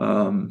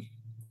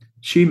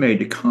she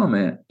made a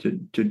comment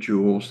to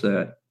Jules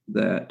that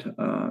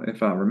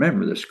if I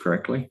remember this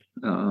correctly,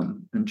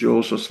 and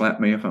Jules will slap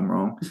me if I'm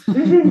wrong,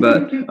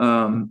 but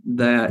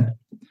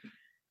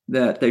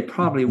that they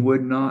probably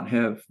would not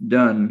have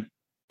done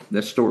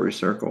the story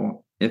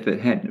circle if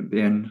it hadn't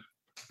been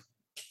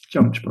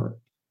Jonesborough.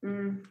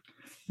 Mm.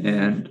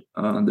 And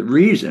the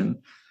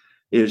reason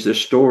is the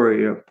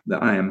story of the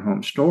I Am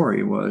Home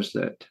story was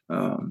that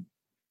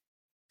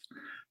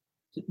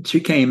she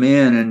came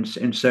in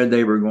and said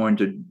they were going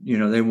to,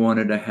 they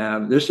wanted to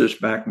have, this is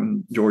back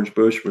when George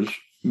Bush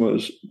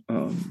was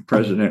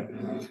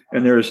president.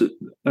 And there's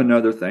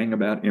another thing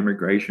about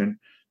immigration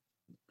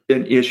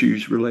and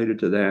issues related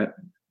to that.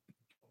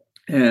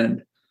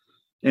 And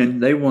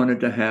they wanted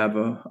to have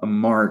a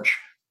march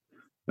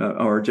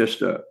or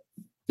just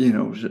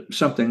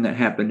something that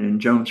happened in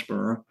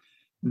Jonesborough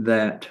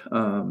that,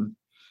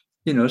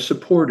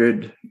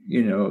 supported,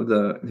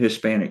 the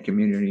Hispanic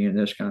community and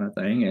this kind of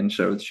thing. And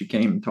so she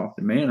came and talked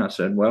to me, and I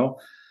said, well,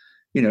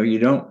 you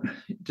don't,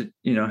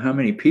 how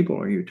many people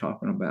are you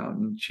talking about?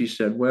 And she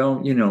said, well,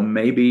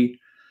 maybe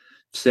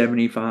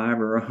 75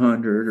 or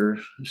 100 or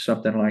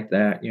something like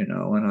that,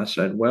 and I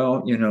said,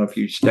 well, if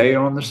you stay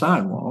on the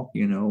sidewalk,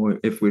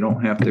 if we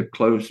don't have to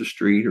close the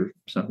street or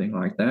something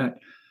like that,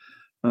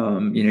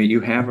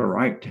 you have a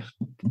right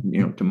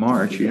to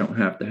march. You don't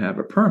have to have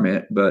a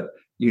permit, but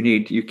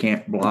you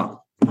can't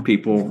block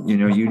people.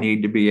 You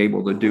need to be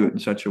able to do it in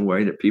such a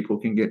way that people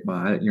can get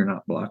by, that you're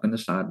not blocking the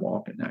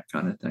sidewalk and that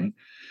kind of thing.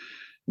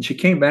 And she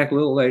came back a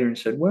little later and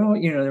said, well,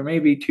 there may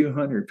be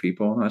 200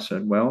 people. And I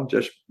said, well,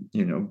 just,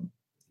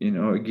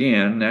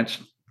 again, that's,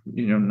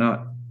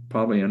 not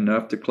probably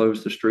enough to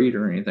close the street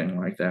or anything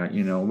like that,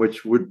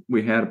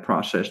 we had a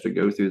process to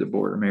go through the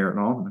board of mayor and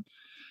aldermen.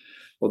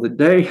 Well, the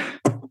day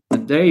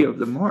of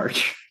the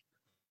march,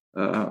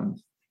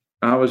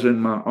 I was in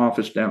my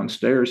office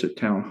downstairs at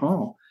town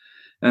hall,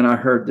 and I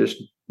heard this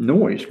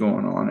noise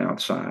going on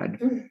outside,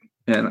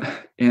 and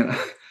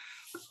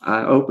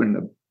I opened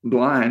the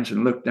blinds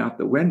and looked out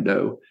the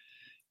window,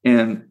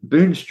 and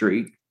Boone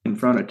Street in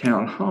front of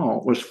town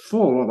hall was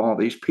full of all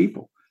these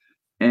people,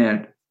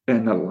 and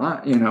the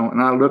line,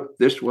 and I looked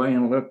this way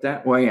and looked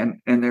that way,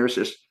 and there's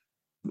this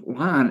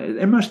line.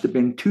 There must have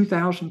been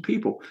 2,000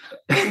 people.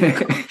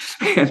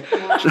 And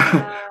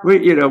so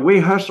we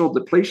hustled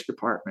the police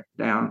department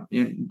down,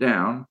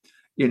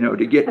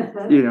 to get,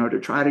 to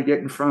try to get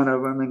in front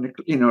of them and,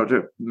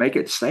 to make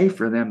it safe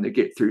for them to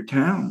get through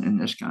town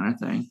and this kind of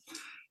thing.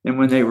 And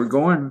when they were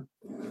going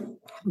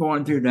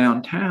through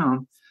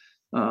downtown,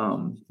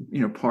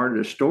 part of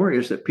the story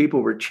is that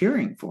people were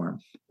cheering for him.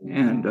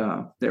 And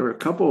there were a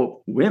couple of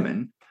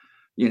women,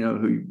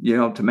 who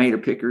yelled, "Tomato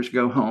pickers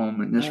go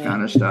home," and this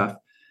kind of stuff.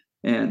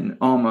 And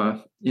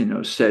Alma,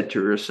 said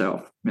to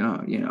herself,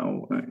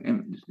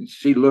 and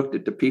she looked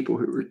at the people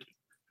who were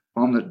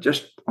on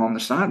the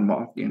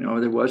sidewalk.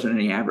 There wasn't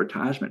any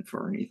advertisement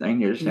for anything.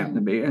 They just happened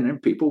to be, and then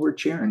people were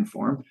cheering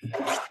for him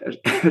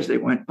as they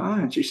went by.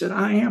 And she said,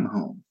 "I am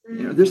home.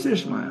 This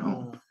is my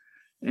home."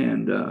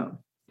 And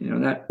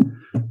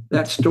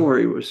that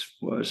story was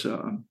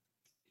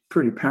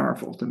pretty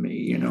powerful to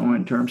me,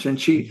 in terms. And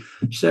she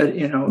said,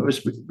 it was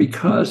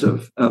because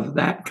of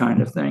that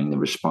kind of thing, the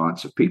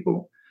response of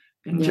people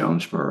in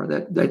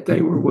Jonesborough, that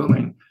they were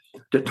willing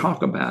to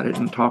talk about it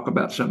and talk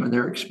about some of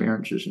their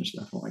experiences and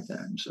stuff like that.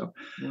 And so,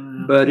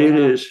 but it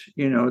is,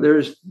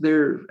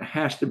 there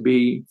has to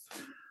be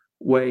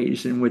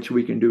ways in which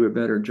we can do a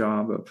better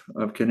job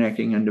of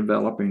connecting and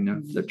developing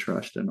the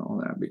trust and all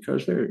that,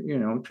 because they're,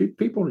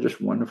 people are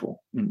just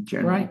wonderful in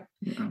general. Right.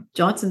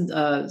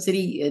 Johnson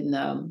City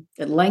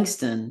at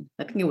Langston,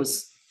 I think it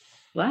was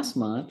last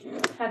month,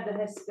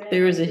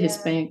 there was a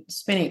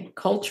Hispanic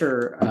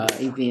culture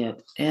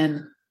event,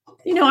 and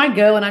I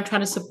go and I try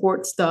to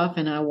support stuff,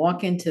 and I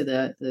walk into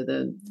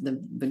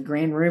the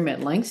grand room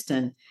at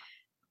Langston,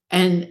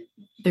 and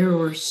there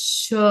were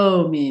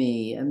so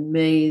many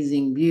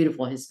amazing,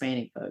 beautiful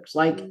Hispanic folks.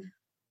 Like,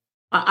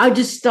 I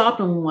just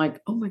stopped and I'm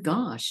like, oh my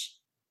gosh,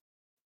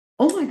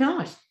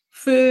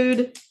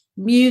 food,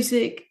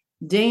 music,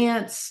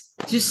 dance,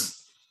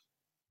 just,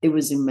 it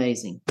was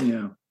amazing.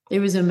 Yeah. It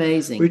was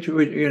amazing.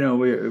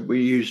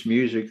 We used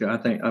music. I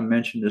think I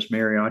mentioned this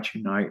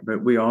mariachi night,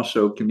 but we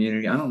also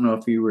community. I don't know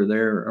if you were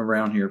there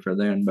around here for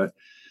then, but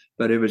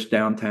it was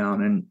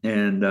downtown,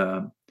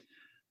 and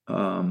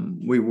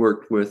we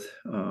worked with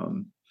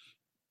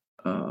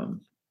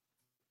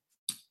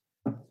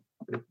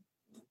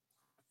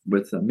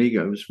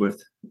Amigos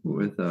with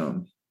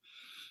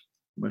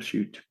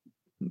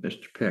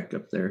Mr. Peck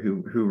up there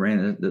who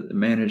ran it, that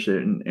managed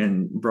it,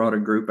 and brought a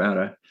group out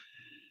of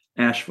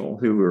Nashville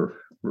who were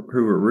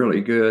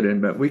really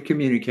good. But we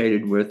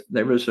communicated with,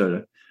 there was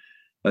a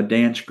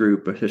dance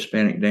group, a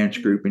Hispanic dance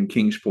group in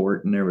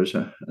Kingsport, and there was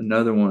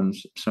another one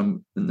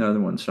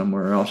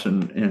somewhere else,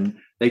 and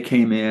they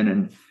came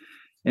in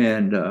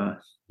and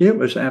it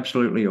was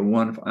absolutely a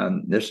wonderful.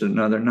 This is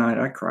another night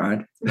I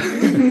cried.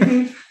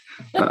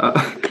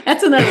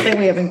 That's another thing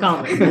we have in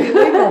common. We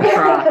both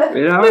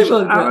cry.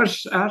 I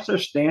was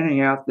just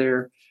standing out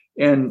there,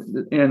 and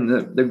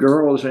the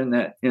girls in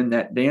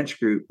that dance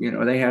group,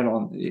 they had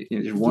on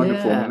these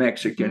wonderful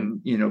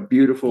Mexican,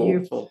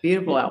 beautiful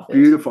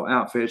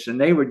outfits, and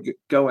they would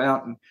go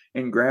out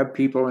and grab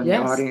people in the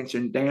audience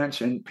and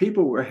dance, and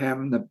people were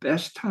having the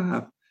best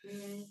time.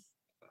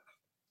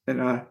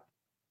 And I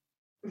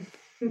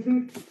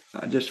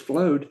just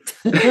flowed.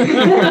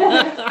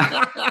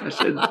 I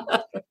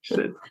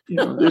said,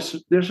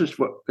 this is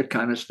what the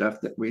kind of stuff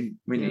that we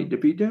need to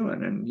be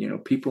doing,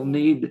 and people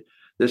need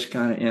this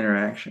kind of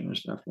interaction and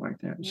stuff like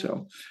that.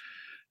 So,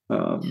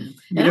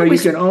 you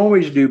can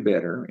always do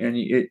better,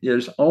 and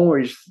there's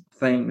always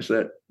things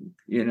that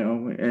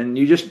and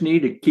you just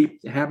need to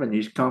keep having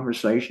these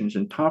conversations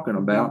and talking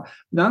about,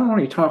 not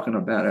only talking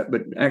about it,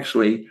 but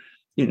actually.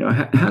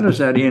 How does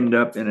that end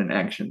up in an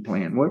action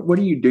plan? What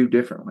do you do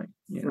differently?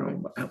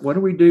 What do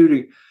we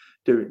do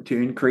to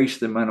increase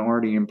the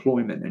minority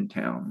employment in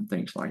town and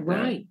things like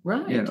that?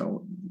 Right.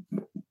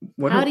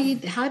 How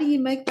do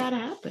you make that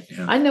happen?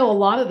 Yeah. I know a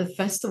lot of the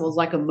festivals,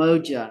 like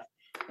Umoja,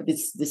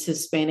 this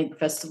Hispanic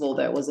festival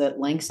that was at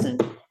Langston.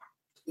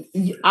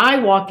 I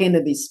walk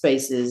into these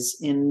spaces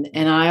and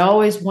I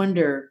always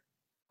wonder,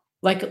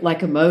 like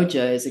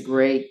Umoja is a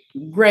great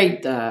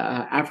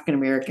African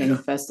American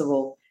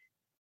festival.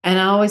 And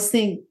I always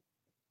think,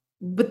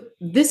 but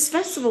this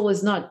festival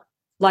is not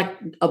like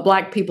a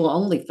Black people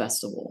only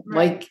festival.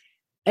 Right. Like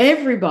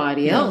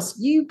everybody else,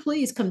 you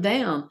please come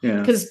down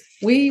because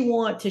we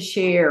want to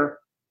share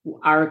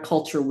our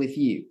culture with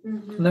you.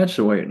 Mm-hmm. And that's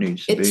the way it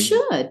needs to be. It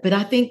should, but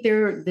I think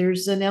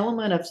there's an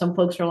element of some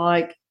folks are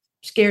like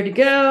scared to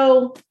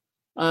go.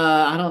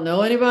 I don't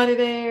know anybody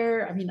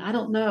there. I mean, I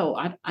don't know.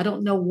 I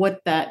don't know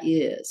what that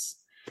is,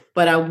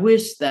 but I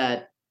wish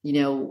that.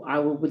 I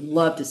would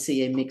love to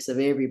see a mix of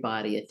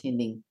everybody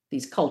attending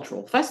these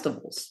cultural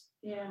festivals.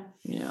 Yeah.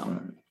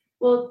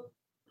 Well,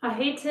 I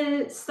hate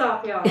to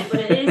stop y'all, but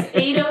it is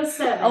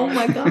 8:07. Oh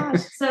my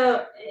gosh.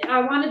 So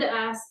I wanted to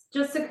ask,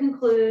 just to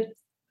conclude,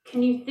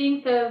 can you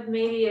think of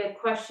maybe a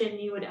question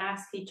you would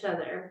ask each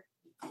other?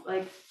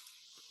 Like,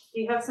 do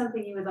you have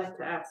something you would like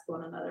to ask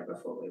one another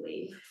before we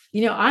leave?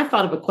 I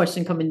thought of a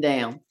question coming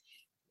down.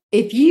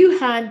 If you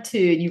had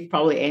to, and you've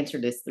probably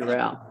answered this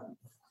throughout,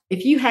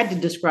 if you had to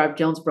describe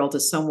Jonesborough to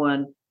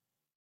someone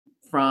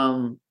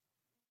from,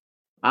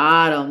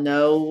 I don't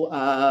know,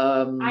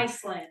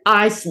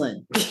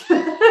 Iceland.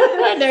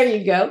 There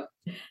you go.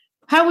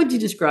 How would you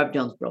describe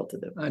Jonesborough to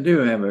them? I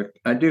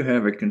do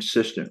have a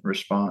consistent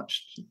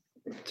response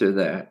to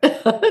that.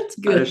 That's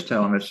good. I just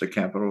tell them it's the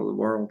capital of the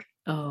world.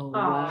 Oh,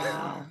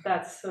 wow.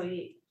 That's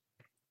sweet.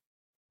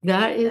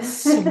 That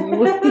is sweet.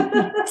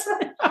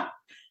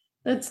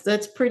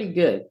 That's pretty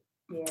good.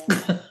 Yeah,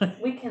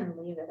 we can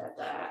leave it at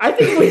that. I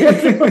think we have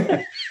to.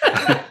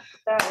 That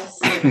was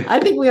sweet. I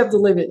think we have to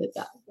leave it at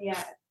that.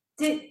 Yeah.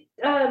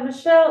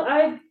 Michelle,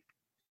 I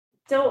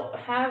don't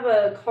have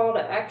a call to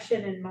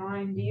action in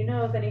mind. Do you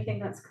know of anything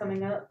that's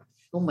coming up?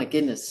 Oh my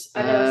goodness.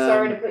 I know.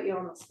 Sorry to put you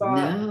on the spot.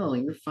 No,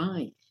 you're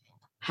fine.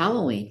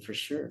 Halloween for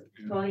sure.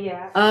 Well,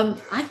 yeah.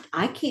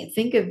 I can't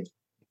think of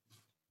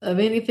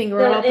anything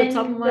right off the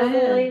top of my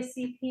head.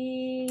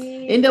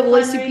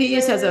 NAACP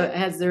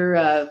has their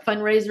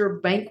fundraiser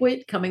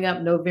banquet coming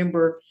up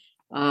November.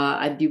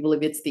 I do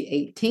believe it's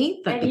the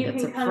 18th. I think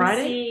that's a Friday. And you can come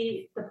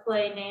see the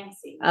play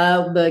Nancy.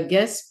 The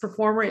guest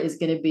performer is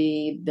going to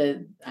be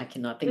I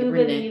cannot think of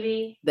her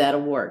name.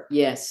 That'll work.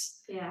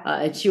 Yes. Yeah.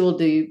 And she will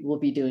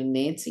be doing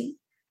Nancy.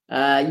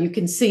 You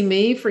can see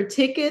me for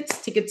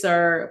tickets. Tickets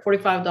are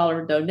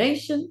 $45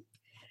 donation.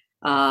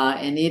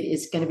 And it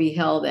is going to be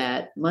held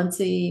at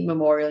Muncie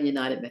Memorial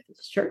United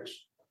Methodist Church.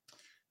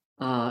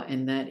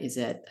 And that is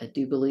at, I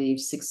do believe,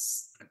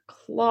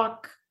 6:00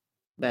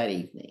 that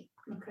evening.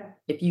 Okay.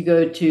 If you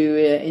go to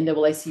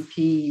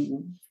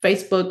NAACP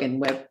Facebook and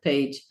web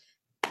page,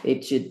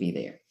 it should be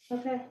there.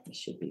 Okay. It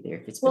should be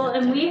there.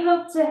 And we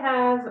hope to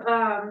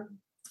have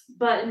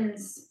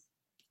Buttons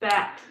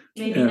back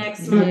maybe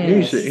next month.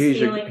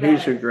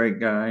 He's a great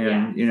guy,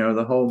 and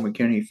the whole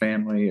McKinney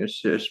family has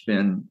just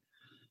been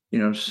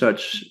have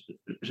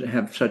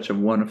such a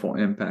wonderful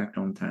impact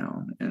on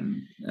town,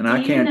 and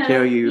I can't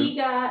tell you. He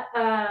got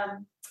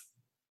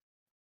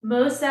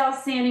most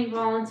outstanding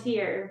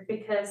volunteer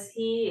because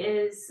he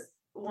is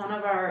one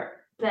of our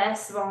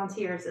best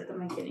volunteers at the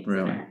McKinney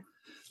Really? Center.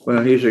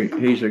 Well, he's a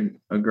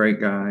great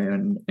guy,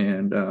 and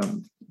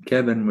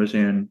Kevin was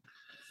in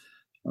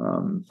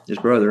his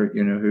brother,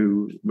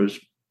 who was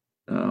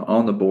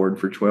on the board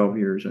for 12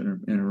 years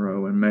in a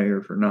row and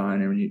mayor for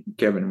 9. And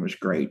Kevin was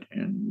great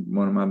and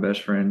one of my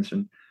best friends,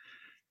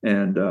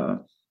 and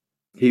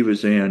he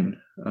was in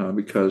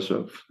because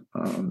of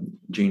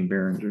Gene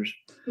Behringer's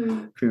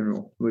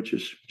funeral, which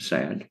is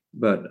sad,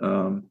 but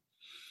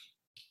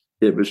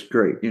it was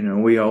great.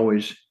 We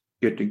always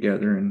get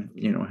together and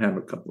have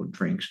a couple of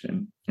drinks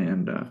and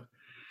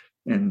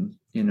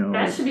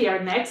That should be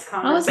our next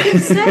I was going to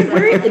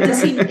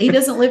say, he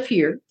doesn't live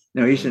here.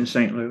 No, he's in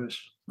St. Louis.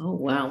 Oh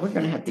wow, we're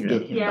going to have to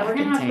get him back we're in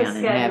gonna have to town and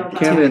schedule have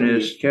that.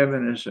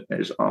 Kevin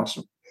is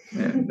awesome,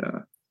 and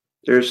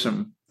there's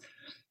some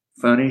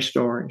funny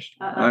stories.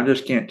 I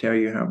just can't tell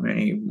you how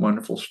many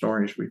wonderful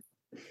stories we've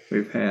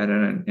had,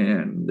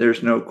 and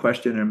there's no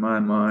question in my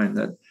mind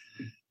that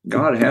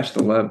God has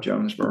to love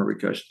Jonesborough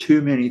because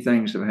too many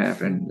things have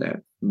happened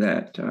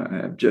that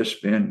have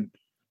just been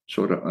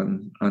sort of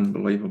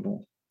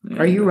unbelievable.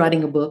 Are you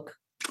writing a book?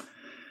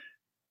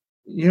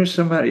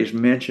 Somebody's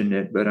mentioned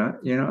it, but I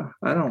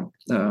don't.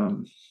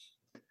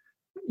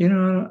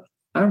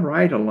 I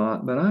write a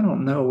lot, but I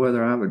don't know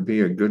whether I would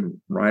be a good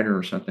writer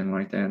or something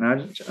like that. And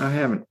I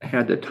haven't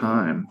had the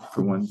time,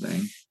 for one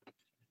thing.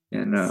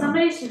 And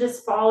somebody should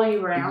just follow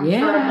you around for a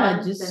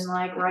month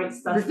and write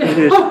stuff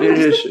down. It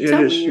is.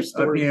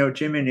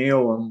 Jimmy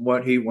Neal and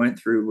what he went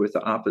through with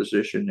the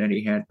opposition that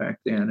he had back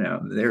then.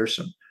 There's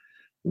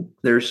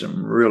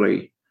some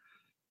really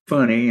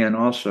funny and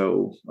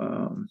also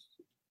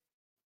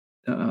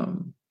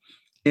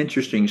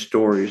interesting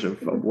stories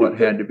of what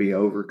had to be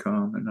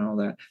overcome and all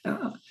that.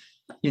 I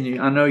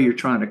know you're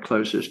trying to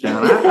close this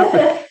down.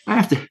 I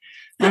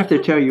have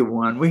to tell you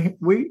one.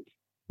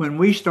 When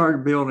we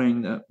started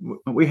building,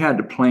 we had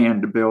to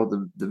plan to build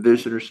the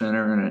visitor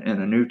center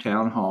and a new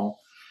town hall,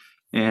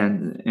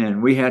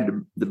 and we had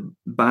to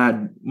buy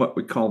what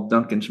we call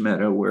Duncan's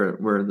Meadow,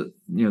 where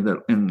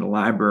in the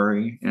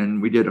library,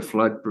 and we did a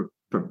flood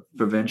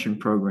prevention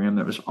program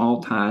that was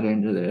all tied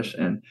into this,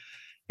 and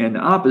the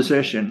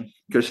opposition,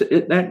 because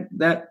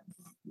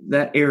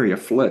that area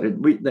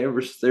flooded.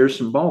 There's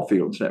some ball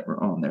fields that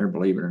were on there,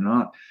 believe it or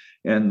not.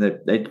 And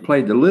they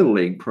played the Little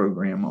League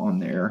program on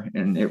there,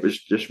 and it was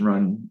just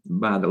run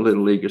by the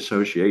Little League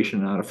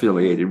Association, not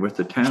affiliated with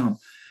the town.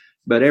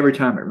 But every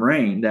time it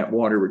rained, that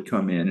water would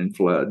come in and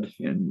flood,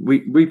 and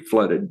we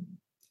flooded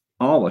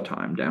all the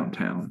time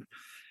downtown.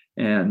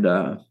 And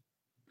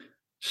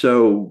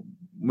so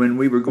when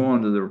we were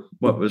going to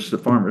what was the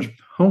Farmers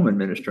Home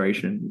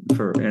Administration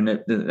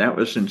that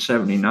was in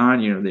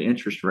 79, the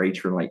interest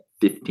rates were like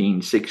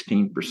 15,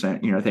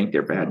 16%. I think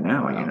they're bad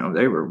now.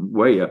 They were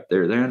way up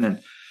there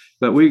then.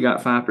 But we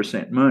got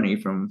 5% money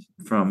from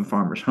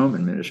Farmers Home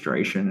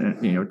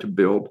Administration, to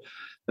build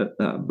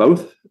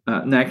both,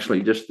 and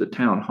actually just the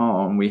town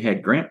hall, and we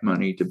had grant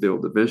money to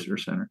build the visitor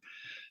center.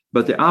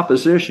 But the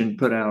opposition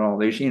put out all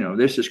these,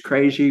 this is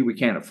crazy. We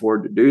can't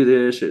afford to do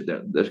this.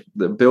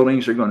 The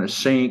buildings are going to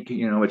sink.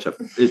 It's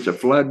a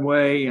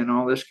floodway and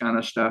all this kind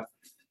of stuff.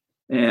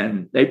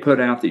 And they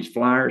put out these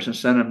flyers and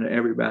sent them to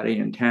everybody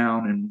in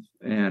town.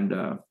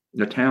 And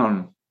the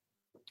town,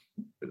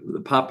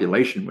 the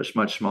population was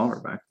much smaller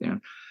back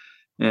then.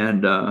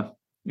 And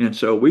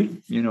so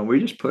we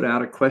just put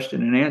out a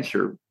question and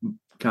answer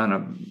kind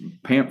of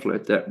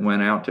pamphlet that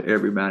went out to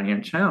everybody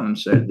in town and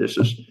said, this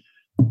is,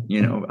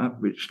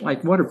 it's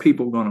like, what are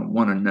people going to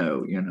want to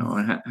know, and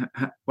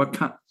what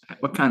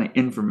kind of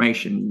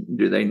information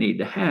do they need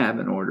to have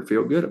in order to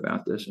feel good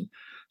about this? And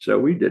so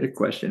we did a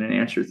question and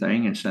answer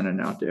thing and sent it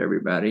out to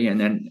everybody.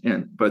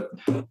 But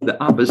the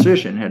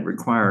opposition had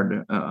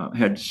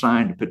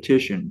signed a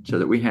petition so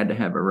that we had to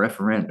have a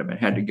referendum. It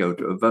had to go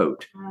to a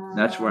vote.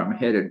 That's where I'm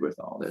headed with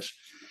all this.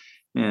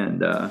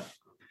 And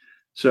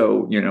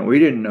so, we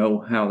didn't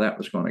know how that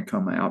was going to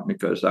come out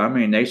because,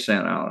 they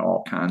sent out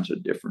all kinds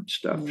of different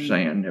stuff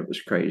saying it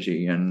was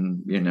crazy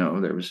and,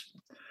 there was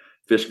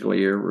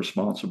fiscally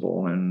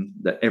irresponsible and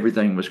that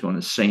everything was going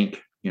to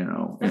sink,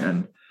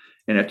 and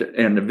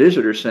the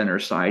visitor center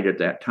site at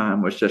that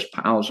time was just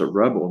piles of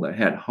rubble that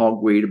had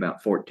hogweed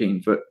about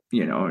 14 foot,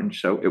 and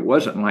so it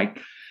wasn't like,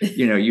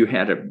 you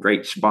had a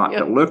great spot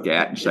to look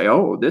at and say,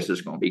 oh, this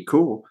is going to be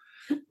cool.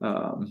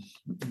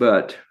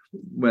 But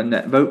when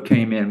that vote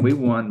came in, we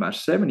won by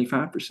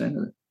 75%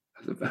 of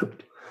the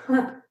vote.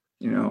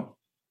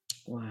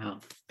 Wow.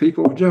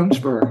 People of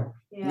Jonesborough.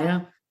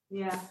 Yeah.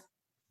 It's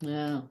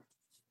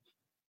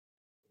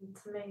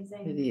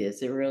amazing. It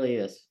is. It really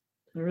is.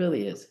 It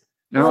really is.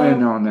 I'll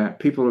end on that.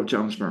 People of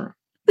Jonesborough.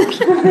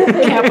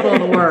 Capital of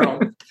the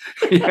world.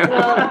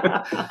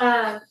 Well,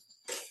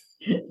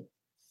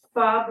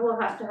 Bob,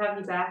 we'll have to have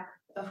you back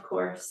Of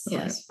course.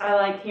 Yes. I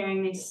like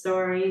hearing these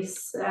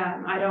stories.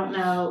 I don't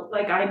know,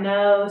 like I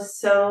know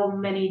so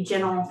many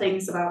general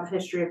things about the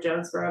history of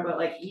Jonesborough, but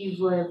like you've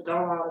lived a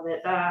lot of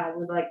it that I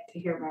would like to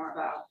hear more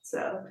about.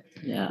 So,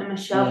 and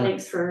Michelle,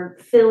 thanks for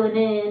filling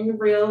in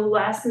real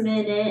last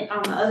minute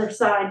on the other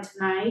side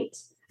tonight.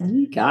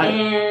 You got it.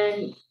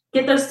 And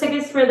get those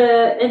tickets for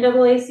the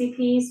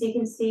NAACP so you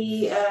can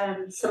see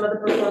some of the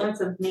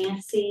performance of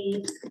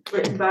Nancy,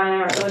 written by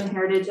our own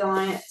Heritage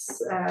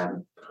Alliance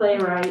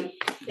playwright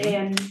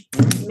and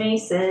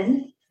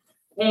Mason.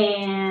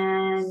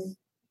 And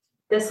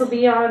this will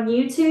be on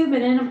YouTube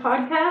and in a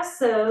podcast,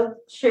 so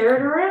share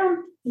it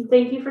around. And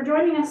thank you for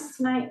joining us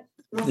tonight.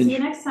 We'll see you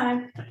next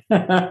time.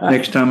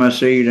 Next time I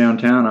see you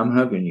downtown, I'm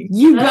hugging you.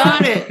 You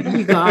got it.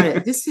 You got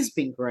it. This has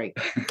been great.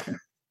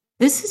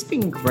 This has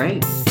been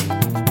great.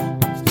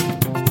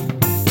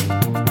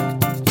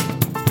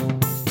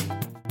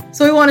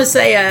 So we want to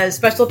say a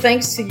special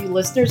thanks to you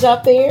listeners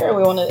out there.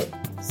 We want to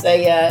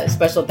say a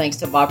special thanks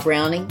to Bob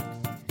Browning.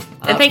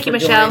 And thank you,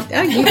 Michelle.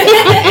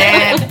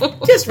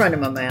 Just running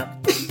my mouth.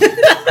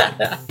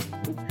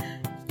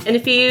 And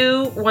if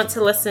you want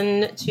to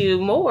listen to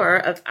more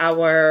of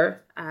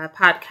our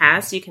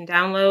podcasts, you can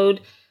download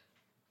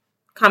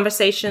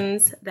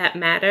Conversations That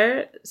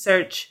Matter,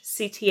 search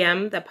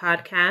CTM, the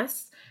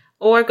podcast,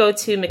 or go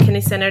to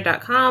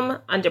McKinneyCenter.com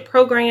under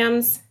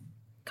programs,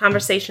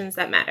 Conversations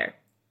That Matter.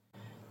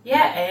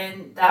 Yeah,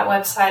 and that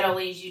website will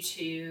lead you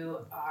to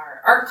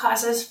our art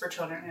classes for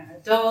children and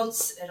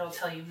adults. It'll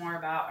tell you more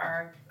about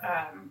our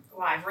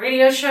live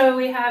radio show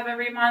we have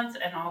every month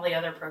and all the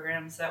other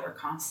programs that we're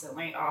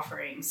constantly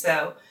offering.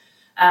 So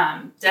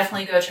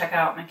definitely go check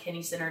out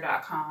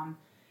McKinneyCenter.com.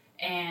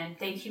 And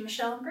thank you,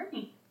 Michelle and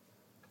Brittany.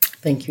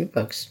 Thank you,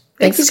 folks.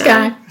 Thank you,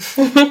 Skye.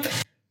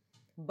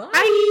 Bye.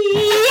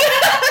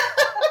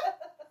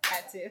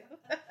 Had to.